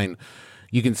online.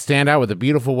 You can stand out with a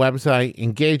beautiful website,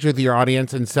 engage with your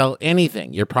audience, and sell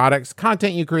anything, your products,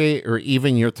 content you create, or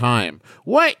even your time.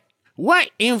 What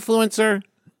influencer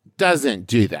doesn't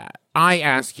do that? I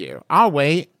ask you. I'll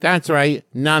wait. That's right.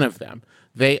 None of them.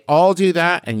 They all do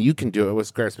that, and you can do it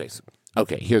with Squarespace.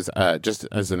 Okay, here's just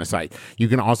as an aside. You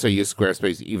can also use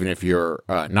Squarespace even if you're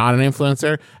not an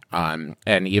influencer,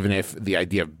 and even if the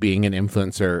idea of being an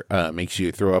influencer makes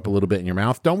you throw up a little bit in your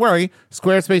mouth. Don't worry,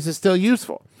 Squarespace is still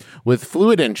useful. With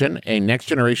Fluid Engine, a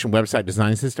next-generation website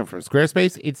design system from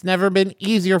Squarespace, it's never been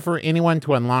easier for anyone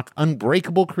to unlock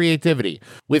unbreakable creativity.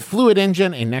 With Fluid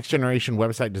Engine, a next-generation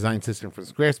website design system from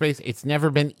Squarespace, it's never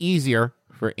been easier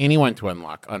for anyone to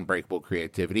unlock unbreakable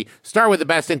creativity. Start with the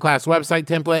best-in-class website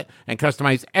template and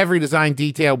customize every design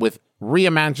detail with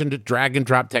reimagined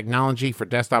drag-and-drop technology for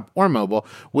desktop or mobile.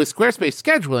 With Squarespace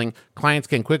scheduling, clients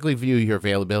can quickly view your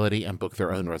availability and book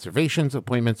their own reservations,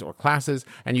 appointments, or classes,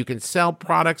 and you can sell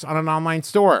products on an online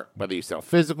store. Whether you sell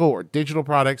physical or digital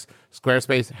products,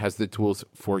 Squarespace has the tools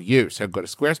for you. So go to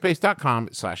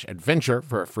squarespace.com/adventure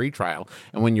for a free trial.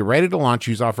 And when you're ready to launch,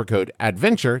 use offer code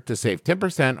ADVENTURE to save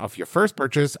 10% off your first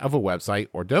purchase of a website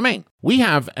or domain. We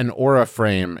have an Aura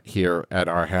frame here at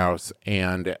our house,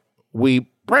 and we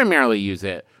primarily use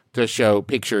it to show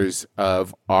pictures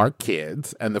of our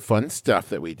kids and the fun stuff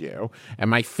that we do. And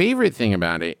my favorite thing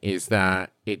about it is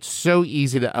that it's so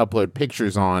easy to upload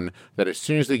pictures on that as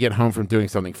soon as we get home from doing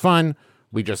something fun,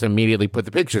 we just immediately put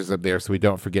the pictures up there so we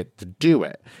don't forget to do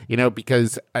it.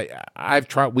 Because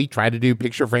we tried to do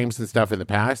picture frames and stuff in the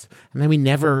past, and then we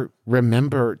never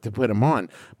remember to put them on.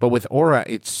 But with Aura,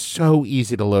 it's so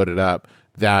easy to load it up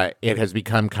that it has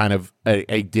become kind of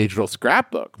a digital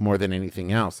scrapbook more than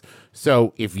anything else.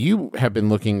 So if you have been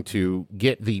looking to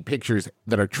get the pictures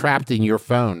that are trapped in your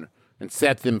phone and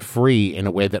set them free in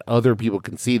a way that other people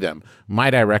can see them,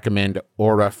 might I recommend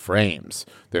Aura Frames.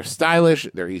 They're stylish,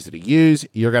 they're easy to use,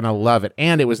 you're going to love it.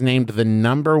 And it was named the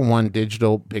 #1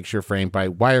 digital picture frame by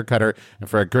Wirecutter, and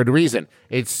for a good reason.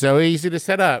 It's so easy to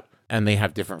set up, and they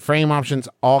have different frame options,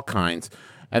 all kinds.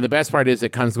 And the best part is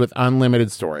it comes with unlimited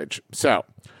storage. So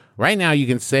right now you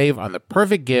can save on the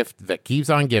perfect gift that keeps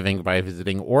on giving by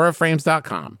visiting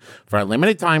auraframes.com. For a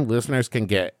limited time, listeners can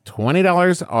get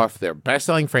 $20 off their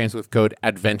best-selling frames with code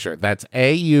ADVENTURE. That's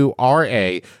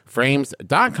AURA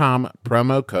frames.com,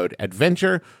 promo code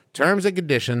ADVENTURE. Terms and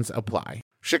conditions apply.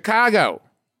 Chicago,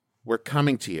 we're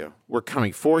coming to you. We're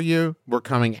coming for you. We're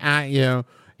coming at you.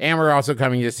 And we're also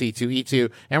coming to C2E2,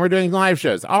 and we're doing live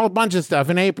shows, all a bunch of stuff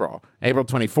in April. April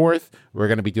 24th, we're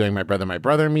going to be doing My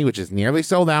Brother and Me, which is nearly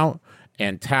sold out,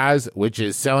 and Taz, which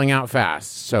is selling out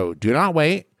fast. So do not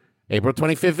wait. April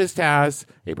 25th is Taz.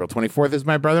 April 24th is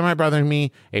My Brother and Me.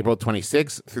 April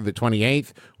 26th through the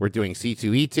 28th, we're doing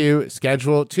C2E2,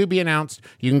 schedule to be announced.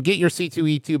 You can get your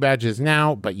C2E2 badges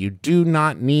now, but you do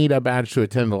not need a badge to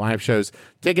attend the live shows.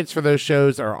 Tickets for those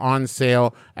shows are on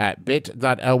sale at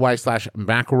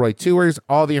bit.ly/McElroy Tours.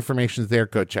 All the information's there.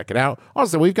 Go check it out.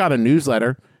 Also, we've got a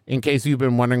newsletter. In case you've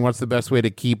been wondering what's the best way to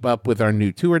keep up with our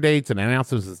new tour dates and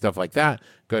announcements and stuff like that,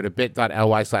 go to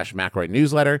bit.ly/McElroy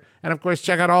newsletter. And of course,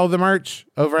 check out all of the merch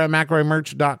over at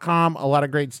McElroymerch.com. A lot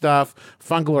of great stuff.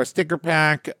 Fun Galore sticker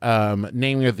pack,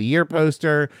 naming of the year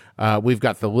poster. We've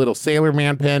got the little Sailor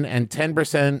Man pin, and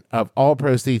 10% of all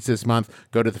proceeds this month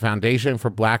go to the Foundation for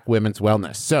Black Women's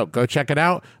Wellness. So go check it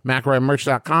out,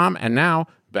 McElroymerch.com. And now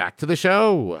back to the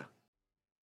show.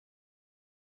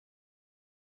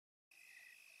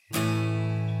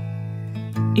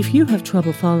 If you have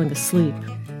trouble falling asleep,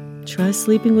 try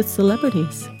sleeping with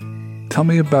celebrities. Tell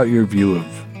me about your view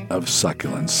of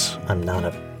succulents. I'm not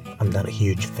a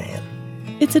huge fan.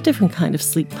 It's a different kind of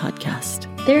sleep podcast.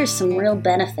 There are some real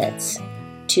benefits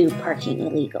to parking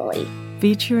illegally.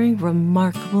 Featuring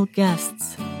remarkable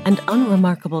guests and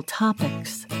unremarkable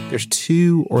topics. There's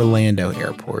 2 Orlando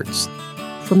airports.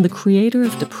 From the creator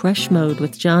of Depresh Mode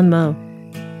with John Moe,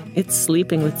 it's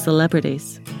Sleeping with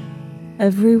Celebrities.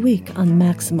 Every week on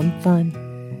Maximum Fun.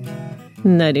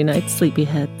 Nighty-night,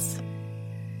 sleepyheads.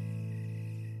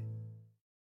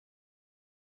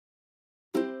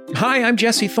 Hi, I'm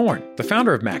Jesse Thorne, the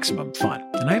founder of Maximum Fun,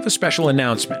 and I have a special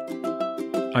announcement.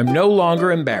 I'm no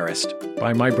longer embarrassed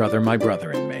by My Brother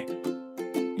and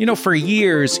Me. For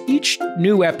years, each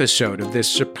new episode of this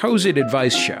supposed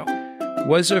advice show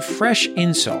was a fresh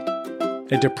insult,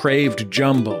 a depraved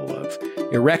jumble of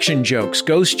erection jokes,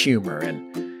 ghost humor,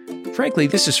 and frankly,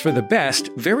 this is for the best,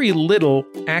 very little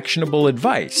actionable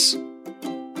advice.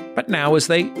 But now, as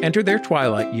they enter their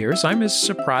twilight years, I'm as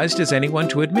surprised as anyone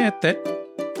to admit that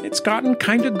it's gotten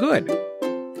kind of good.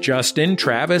 Justin,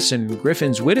 Travis, and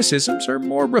Griffin's witticisms are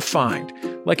more refined,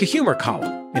 like a humor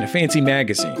column in a fancy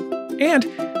magazine. And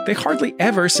they hardly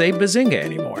ever say bazinga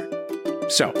anymore.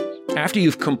 So, after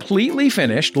you've completely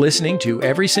finished listening to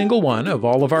every single one of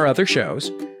all of our other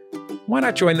shows, why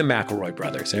not join the McElroy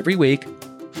brothers every week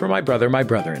for My Brother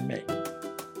and Me?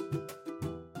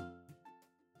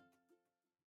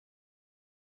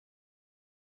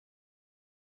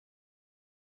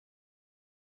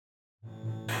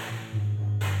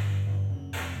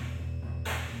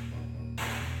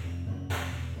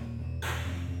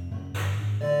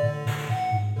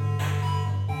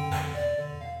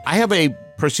 I have a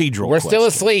procedural We're question. still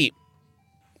asleep.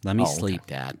 Let me sleep,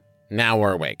 Dad. Now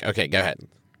we're awake. Okay, go ahead.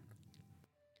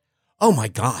 Oh, my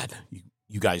God.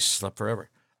 You guys slept forever.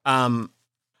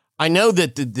 I know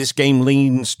that this game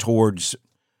leans towards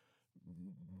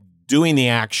doing the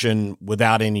action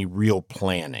without any real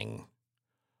planning.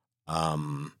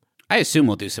 I assume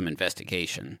we'll do some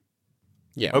investigation.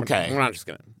 Yeah. Okay. We're not just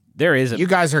going to. There is You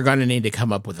guys are going to need to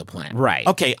come up with a plan. Right.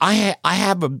 Okay, I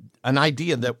have an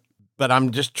idea but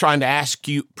I'm just trying to ask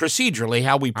you procedurally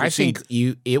how we proceed. I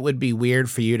think it would be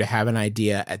weird for you to have an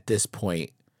idea at this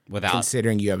point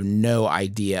considering you have no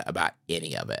idea about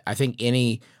any of it. I think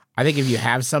if you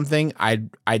have something,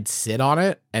 I'd sit on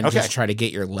it and just try to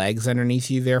get your legs underneath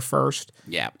you there first.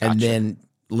 Yeah. And then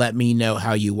let me know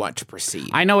how you want to proceed.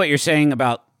 I know what you're saying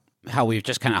about how we've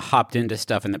just kind of hopped into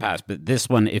stuff in the past, but this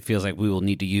one, it feels like we will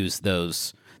need to use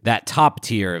that top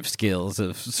tier of skills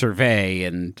of survey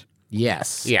and...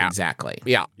 Yes, exactly.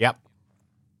 Yeah. Yep.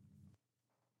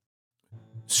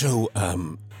 So,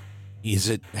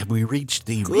 have we reached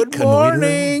the Good reconnoiter?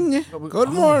 morning. Good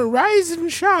morning. Rise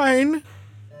and shine.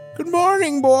 Good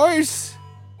morning, boys.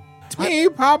 It's me,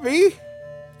 Poppy.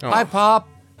 Hi, Pop.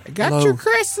 I got your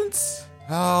crescents.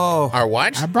 Oh. Our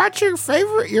what? I brought your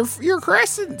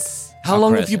crescents. How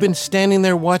long have you been standing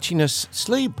there watching us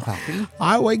sleep, Poppy?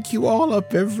 I wake you all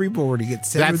up every morning at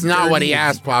 7:30. That's not what he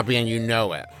asked, Poppy, and you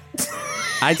know it.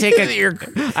 I take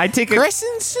a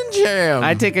crescents and jam.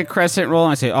 I take a crescent roll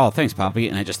and I say, "Oh, thanks, Poppy,"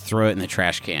 and I just throw it in the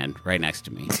trash can right next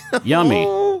to me. Yummy.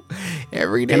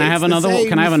 Every day. Can I have another one?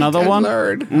 Can I have another one?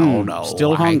 Oh no,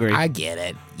 still hungry. I get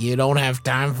it. You don't have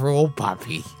time for old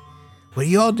Poppy. What are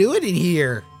you all doing in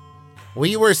here?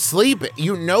 We were sleeping.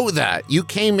 You know that. You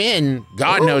came in.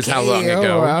 God knows how long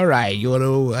ago. All right. You want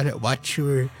to watch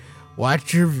your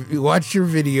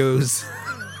videos.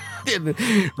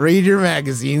 Read your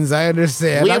magazines. I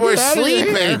understand. We were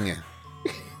sleeping.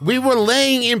 We were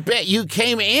laying in bed. You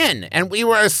came in, and we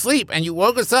were asleep, and you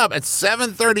woke us up at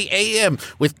 7:30 a.m.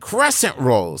 with crescent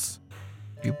rolls.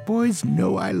 You boys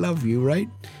know I love you, right?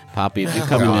 Poppy, if you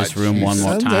come in this room one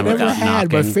more time without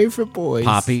knocking, my favorite boys.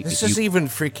 Poppy, This is even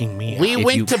freaking me out. We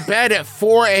went to bed at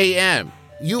 4 a.m.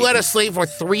 You let us sleep for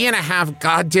 3.5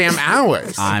 goddamn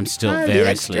hours. I'm still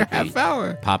very sleepy. Half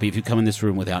hour. Poppy, if you come in this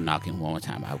room without knocking one more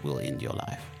time, I will end your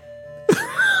life.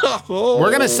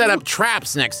 We're gonna set up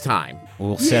traps next time.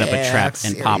 We'll set up a trap,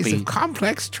 and Poppy.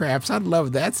 Complex traps. I'd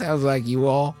love that. Sounds like you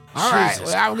all. All right,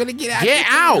 well, I'm gonna get out. Get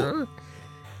out!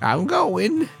 I'm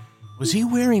going. Was he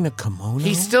wearing a kimono?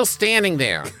 He's still standing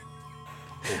there.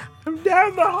 I'm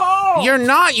down the hall. You're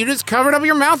not. You just covered up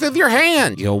your mouth with your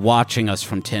hand. You're watching us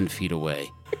from 10 feet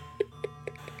away.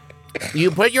 You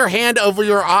put your hand over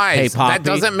your eyes. Hey, Poppy. That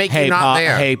doesn't make you not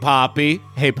there. Hey, Poppy.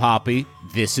 Hey, Poppy.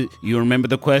 You remember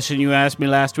the question you asked me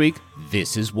last week?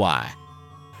 This is why.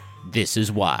 This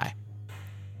is why.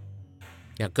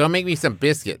 Yeah, go make me some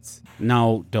biscuits.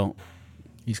 No, don't.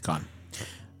 He's gone.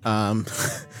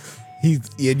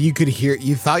 You could hear.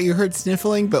 You thought you heard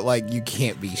sniffling, but like you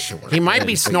can't be sure. He might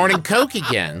be snorting coke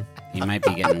again. He might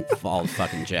be getting all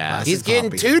fucking jazzed. He's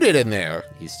getting tooted in there.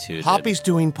 He's tooted. Poppy's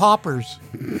doing poppers.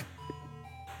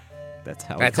 That's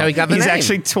how he got the He's name.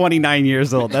 actually 29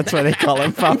 years old. That's why they call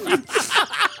him Poppy.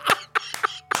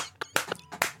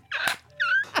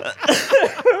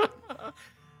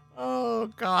 Oh,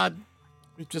 God.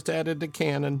 We've just added to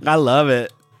canon. I love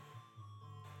it.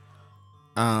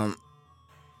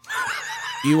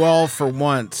 You all, for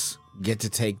once, get to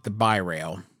take the by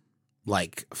rail,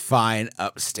 like fine,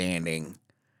 upstanding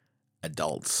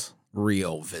adults,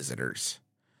 real visitors,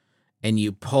 and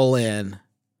you pull in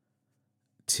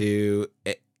to.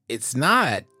 It's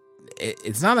not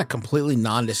a completely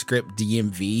nondescript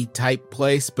DMV type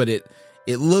place, but it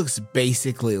looks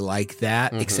basically like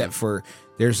that, except for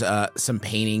there's some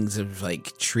paintings of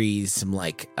like trees, some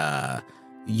like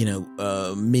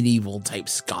medieval type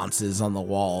sconces on the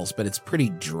walls, but it's pretty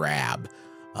drab.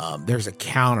 There's a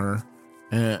counter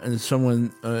and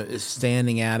someone is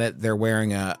standing at it. They're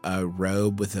wearing a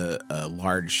robe with a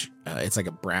large, it's like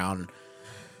a brown,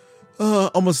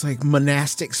 almost like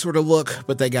monastic sort of look,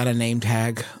 but they got a name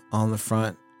tag on the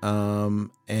front.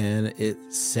 And it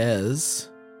says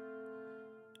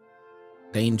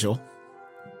Dangel.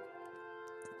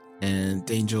 And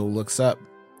Dangel looks up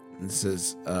and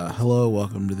says, hello,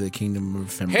 welcome to the Kingdom of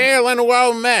Ephemeral. Hail and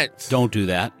well met. Don't do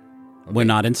that. Okay. We're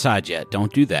not inside yet.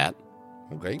 Don't do that.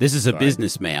 Okay. This is a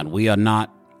businessman. We are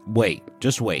not. Wait.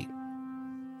 Just wait.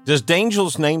 Does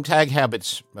Dangel's name tag have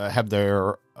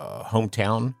their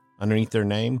hometown underneath their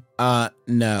name?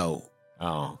 No.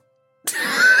 Oh.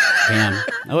 Damn.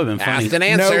 That would have been funny. Asked and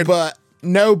answered.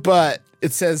 No, but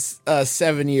it says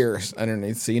 7 years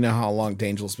underneath, so you know how long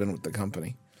Dangel's been with the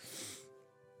company.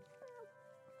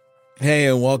 Hey,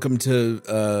 and welcome to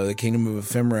the Kingdom of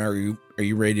Ephemera. Are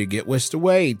you ready to get whisked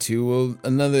away to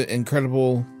another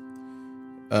incredible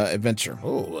adventure?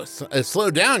 Oh, slow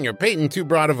down. You're painting too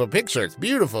broad of a picture. It's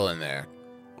beautiful in there.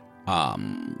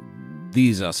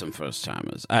 These are some first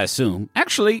timers, I assume.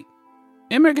 Actually,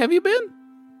 Emmerich, have you been?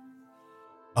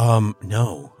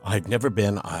 No, I've never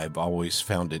been. I've always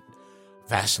found it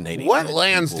fascinating. What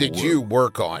lands did you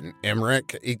work on,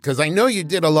 Emmerich? Because I know you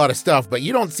did a lot of stuff, but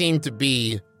you don't seem to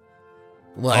be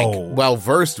well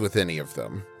versed with any of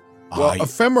them. Well,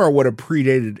 Ephemera would have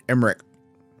predated Emmerich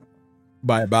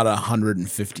by about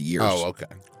 150 years. Oh, okay.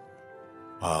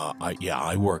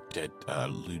 I worked at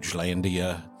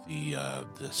Lugelandia,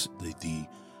 the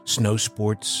snow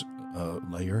sports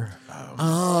layer.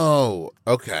 Oh,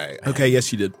 okay. Okay,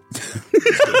 yes, you did.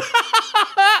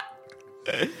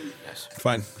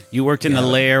 Fine. You worked in the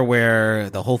lair where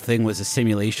the whole thing was a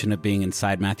simulation of being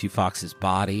inside Matthew Fox's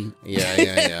body.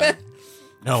 Yeah.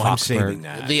 No, I'm saving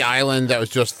that. The island that was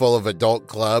just full of adult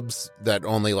clubs that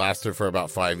only lasted for about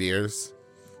 5 years.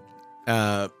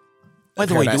 By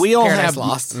the way, do we all Paradise have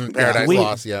Lost? Paradise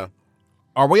Lost, yeah.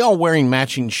 Are we all wearing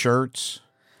matching shirts?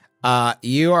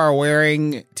 You are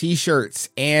wearing T-shirts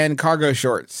and cargo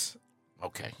shorts.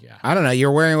 Okay, yeah. I don't know.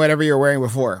 You're wearing whatever you were wearing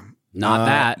before. Not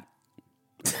that.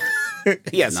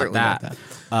 Yeah, Not certainly that.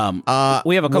 not that.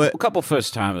 We have a couple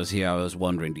first timers here. I was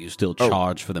wondering, do you still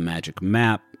charge for the magic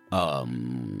map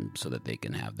so that they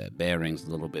can have their bearings a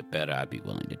little bit better? I'd be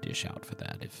willing to dish out for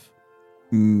that if.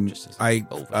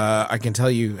 I can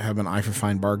tell you have an eye for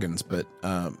fine bargains, but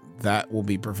that will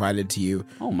be provided to you.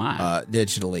 Oh my!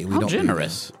 Digitally, we How don't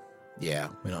generous. Yeah,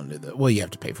 we don't do that. Well, you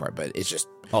have to pay for it, but it's just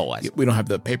I see. we don't have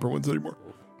the paper ones anymore.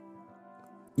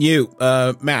 You,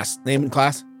 Mass, name and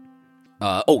class.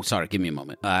 Sorry. Give me a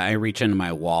moment. I reach into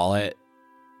my wallet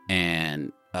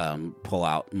and pull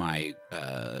out my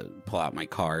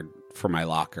card for my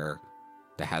locker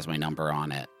that has my number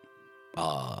on it.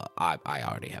 I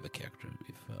already have a character.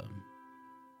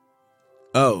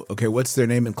 Oh, okay. What's their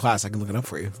name and class? I can look it up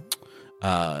for you.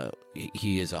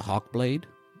 He is a Hawkblade.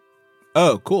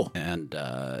 Oh, cool. And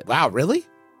wow, really?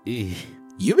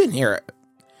 You've been here.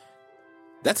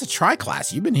 That's a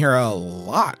tri-class. You've been here a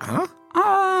lot, huh?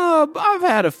 I've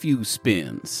had a few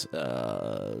spins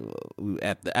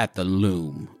at the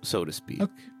loom, so to speak.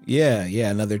 Okay. Yeah,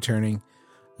 another turning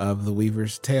of the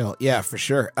Weaver's tail. Yeah, for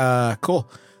sure. Cool.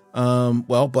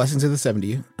 Well, blessings of the 7 to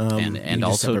you. And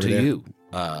also to you.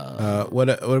 What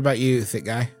about you, thick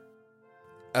guy?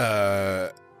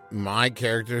 My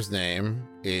character's name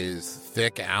is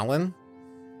Thick Allen.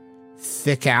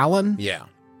 Thick Allen? Yeah.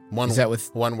 Is that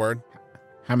with one word?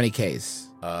 How many K's?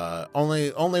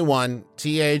 Only one.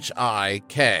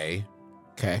 THIK.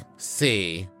 Okay.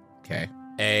 C. Okay.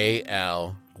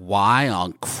 AL. Why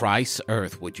on Christ's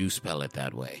earth would you spell it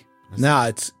that way?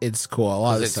 No, it's cool. A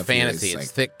lot of it's stuff fantasy. Is it's like,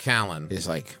 Thick Callan. It's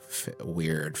like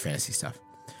weird fantasy stuff.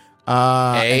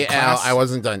 AL. I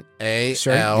wasn't done. AL.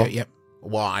 Sure. Yep.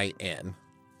 YN.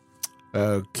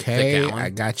 Okay, I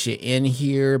got you in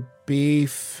here,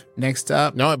 Beef. Next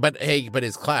up. No, but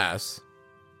his class.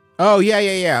 Oh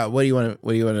yeah. What do you want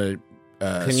to?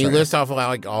 Can you list off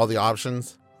like all the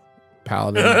options?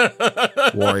 Paladin,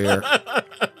 warrior,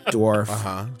 dwarf.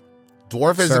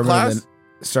 Dwarf is a class.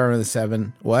 Servant of the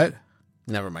 7. What?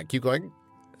 Never mind. Keep going.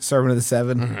 Servant of the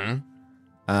 7.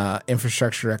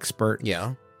 Infrastructure expert.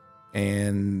 Yeah.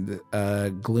 And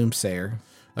Gloomsayer.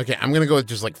 Okay, I'm gonna go with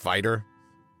just like fighter.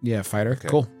 Yeah, fighter. Okay.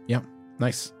 Cool. Yep.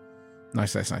 Nice.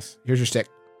 Here's your stick.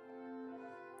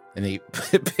 And he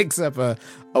picks up a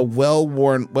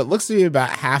well-worn, what looks to be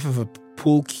about half of a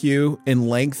pool cue in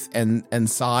length and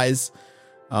size.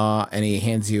 And he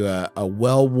hands you a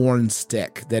well-worn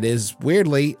stick that is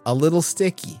weirdly a little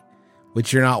sticky,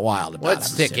 which you're not wild about. What's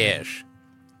stickish?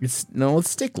 It's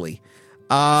stickly.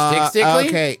 Stickly?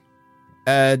 Okay.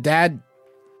 Dad.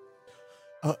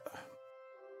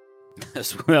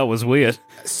 That was weird.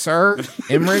 Sir,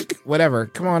 Emmerich, whatever.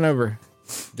 Come on over.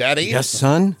 Daddy? Yes,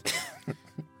 son?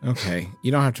 Okay.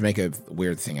 You don't have to make a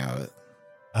weird thing out of it.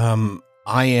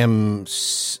 I am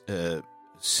Syzygy.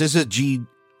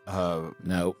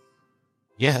 No.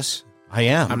 Yes, I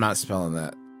am. I'm not spelling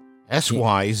that.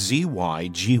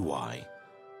 SYZYGY.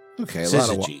 Okay,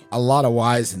 a lot of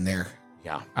Y's in there.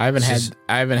 Yeah. I haven't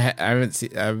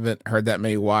heard that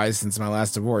many Y's since my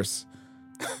last divorce.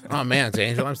 Oh man, it's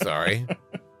Angel. I'm sorry.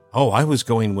 Oh, I was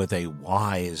going with a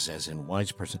wise, as in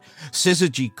wise person.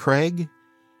 Syzygy Craig.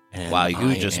 And wow,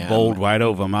 you just bowled right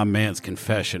over my man's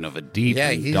confession of a deep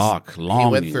and dark, longing,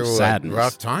 he went through sadness. A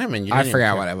rough time, and I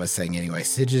forgot what I was saying anyway.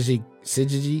 Syzygy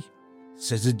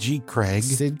Craig.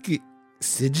 Syzygy.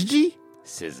 Syzygy.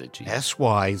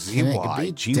 SYZYGY.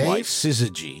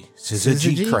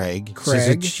 Syzygy Craig.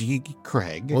 Syzygy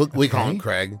Craig. We call him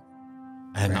Craig.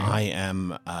 And I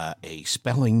am a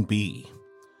spelling bee,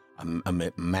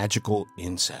 a magical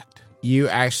insect. You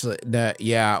actually,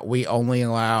 we only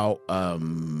allow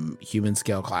human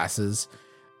scale classes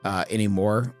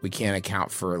anymore. We can't account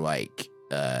for like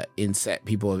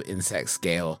people of insect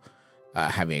scale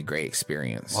having a great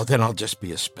experience. Well, then I'll just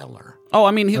be a speller. Oh,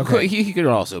 I mean, he could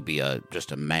also be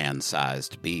just a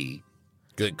man-sized bee.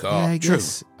 Good call. Yeah,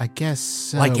 I guess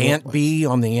so. Like Aunt Bee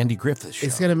on the Andy Griffith Show.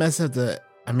 It's gonna mess up the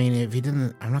I mean, if he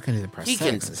didn't, I'm not going to do the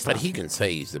prosthetics. But he can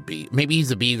say he's a bee. Maybe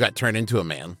he's a bee who got turned into a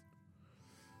man.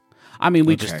 I mean,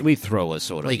 we throw a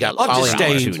sort of.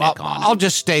 I'll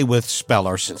just stay with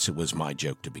Speller since it was my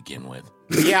joke to begin with.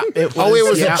 Yeah, it was. It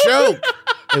was a joke.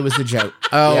 It was a joke.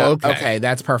 Oh, yeah, okay. Okay,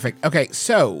 that's perfect. Okay,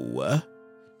 so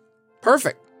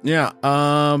perfect. Yeah.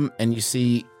 And you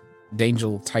see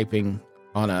D'Angel typing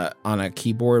on a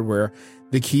keyboard where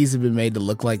the keys have been made to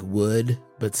look like wood,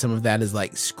 but some of that is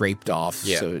like scraped off.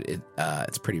 Yeah. So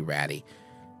it's pretty ratty.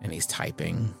 And he's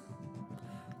typing.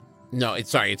 No,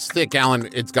 it's thick, Alan.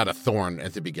 It's got a thorn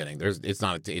at the beginning. It's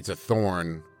a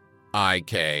thorn,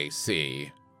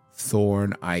 IKC.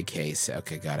 Thorn, IKC.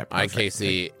 Okay, got it. Perfect.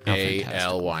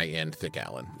 IKCALYN, thick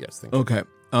Alan. Yes, thank you. Okay.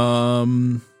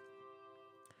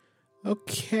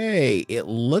 Okay, it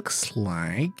looks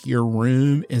like your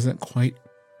room isn't quite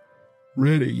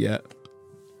ready yet.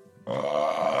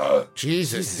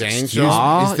 Jesus,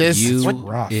 D'Angel. Is this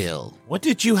rough? Ill. What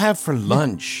did you have for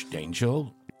lunch,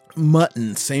 D'Angel?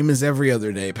 Mutton, same as every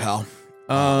other day, pal.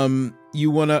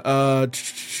 You wanna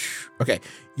okay,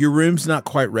 your room's not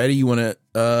quite ready. You wanna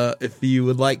if you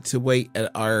would like to wait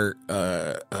at our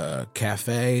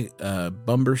cafe,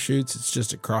 Bumbershoots, it's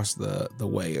just across the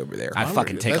way over there. I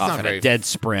fucking take off at a dead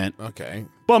sprint. Okay.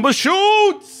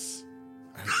 Bumbershoots!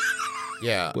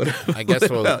 Yeah. I guess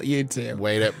we'll you too.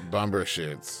 Wait at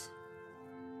Bumbershoots.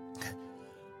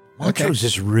 Montrose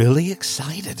is really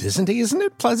excited, isn't he? Isn't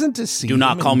it pleasant to see Do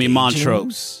not him call me engaging?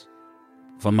 Montrose,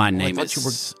 for my name I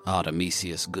is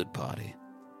Artemisius Goodparty.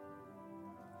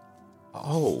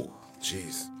 Oh,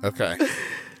 jeez. Okay.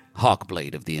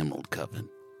 Hawkblade of the Emerald Coven.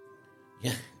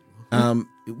 Yeah.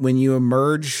 When you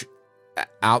emerge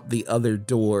out the other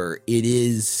door, it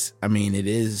is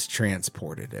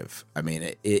transportative. I mean,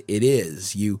 it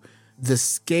is. The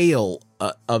scale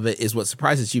of it is what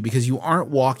surprises you because you aren't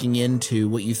walking into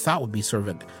what you thought would be sort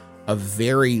of a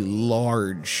very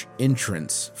large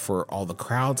entrance for all the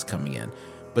crowds coming in.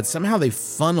 But somehow they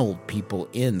funneled people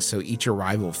in, so each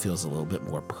arrival feels a little bit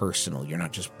more personal. You're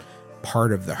not just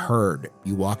part of the herd.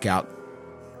 You walk out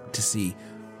to see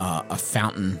a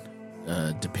fountain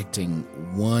depicting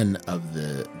one of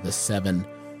the seven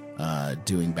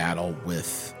doing battle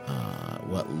with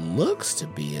what looks to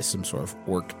be some sort of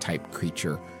orc-type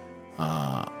creature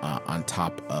on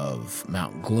top of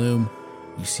Mount Gloom.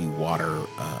 You see water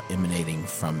emanating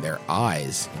from their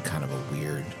eyes in kind of a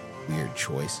weird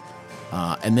choice.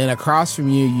 And then across from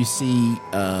you, you see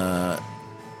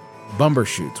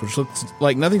Bumbershoots, which looks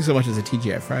like nothing so much as a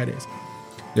TGI Fridays.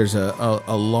 There's a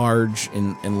large,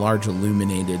 in large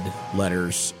illuminated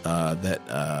letters that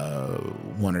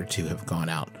one or two have gone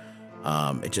out.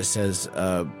 It just says,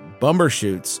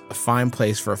 Bumbershoots, a fine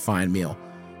place for a fine meal.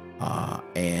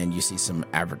 And you see some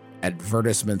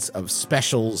advertisements of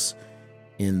specials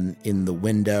in the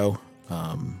window.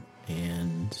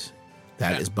 And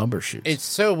that is Bumbershoots. It's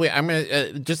so weird. I'm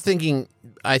gonna just thinking.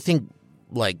 I think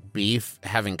like beef,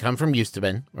 having come from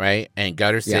Euston, right, and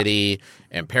Gutter City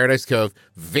and Paradise Cove,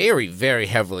 very, very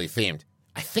heavily themed.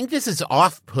 I think this is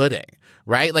off-putting,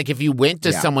 right? Like if you went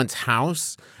to someone's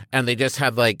house and they just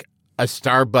had like a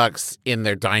Starbucks in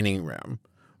their dining room,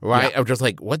 right? I'm just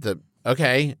like, what the?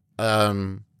 Okay,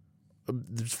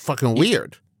 it's fucking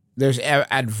weird. There's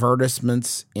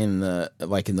advertisements in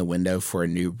the window for a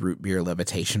new root beer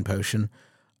levitation potion,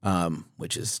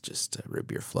 which is just a root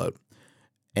beer float.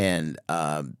 And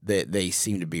they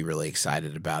seem to be really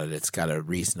excited about it. It's got a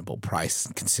reasonable price,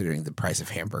 considering the price of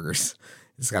hamburgers.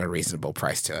 It's got a reasonable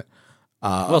price to it.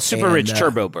 Super rich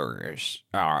turbo burgers.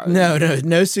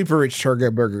 No super rich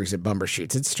turbo burgers at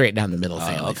Bumbershoots. It's straight down the middle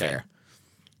family fare.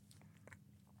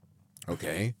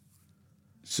 Okay.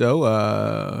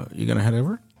 So, you gonna head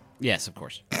over? Yes, of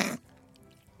course.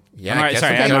 Yeah,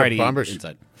 I'm already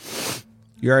inside.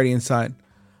 You're already inside.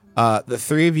 The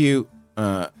three of you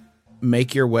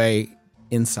make your way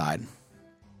inside,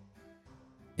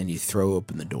 and you throw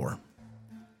open the door.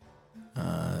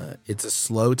 It's a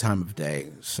slow time of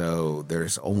day, so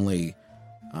there's only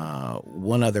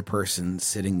one other person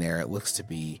sitting there. It looks to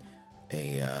be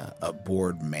a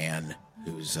bored man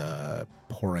who's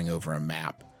poring over a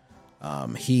map.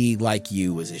 He, like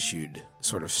you, was issued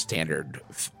sort of standard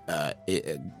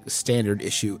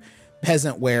issue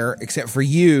peasant wear, except for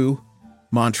you,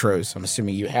 Montrose. I'm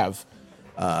assuming you have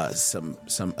some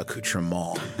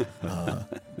accoutrement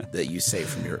that you saved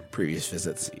from your previous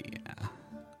visits. Yeah,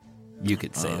 you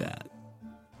could say that.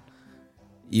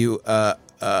 You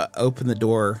open the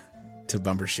door to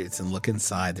Bumbershoots and look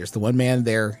inside. There's the one man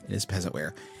there in his peasant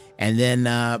wear, and then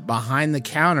behind the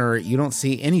counter, you don't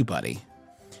see anybody.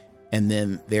 And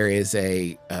then there is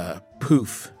a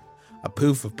poof of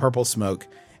purple smoke,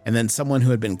 And then someone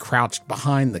who had been crouched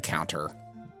behind the counter,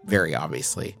 very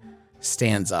obviously,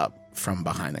 stands up from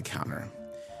behind the counter.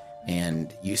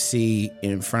 And you see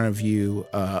in front of you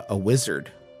a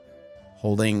wizard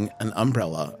holding an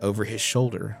umbrella over his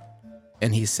shoulder.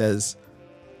 And he says,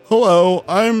 "Hello,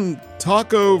 I'm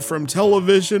Taco from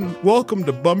television. Welcome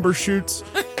to Bumbershoots.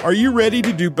 Are you ready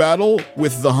to do battle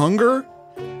with the hunger?"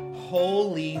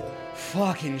 Holy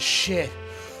fucking shit.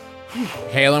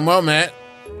 Hail and well met.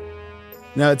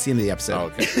 No, it's the end of the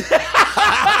episode. Oh, okay.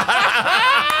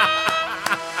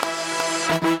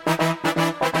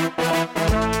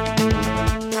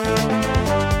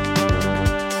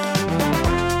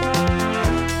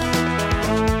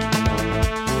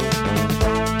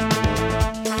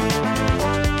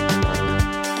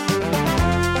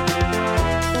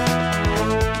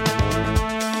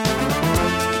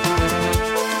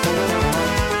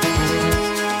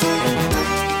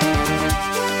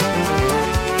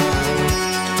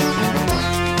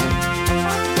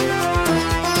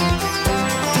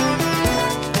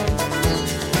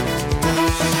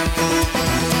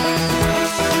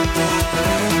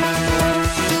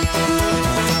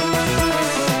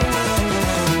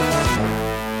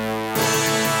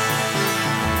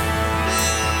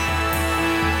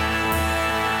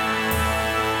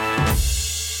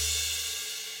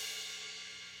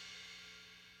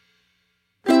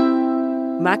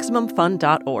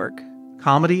 MaximumFun.org.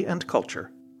 Comedy and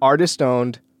culture. Artist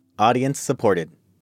owned. Audience supported.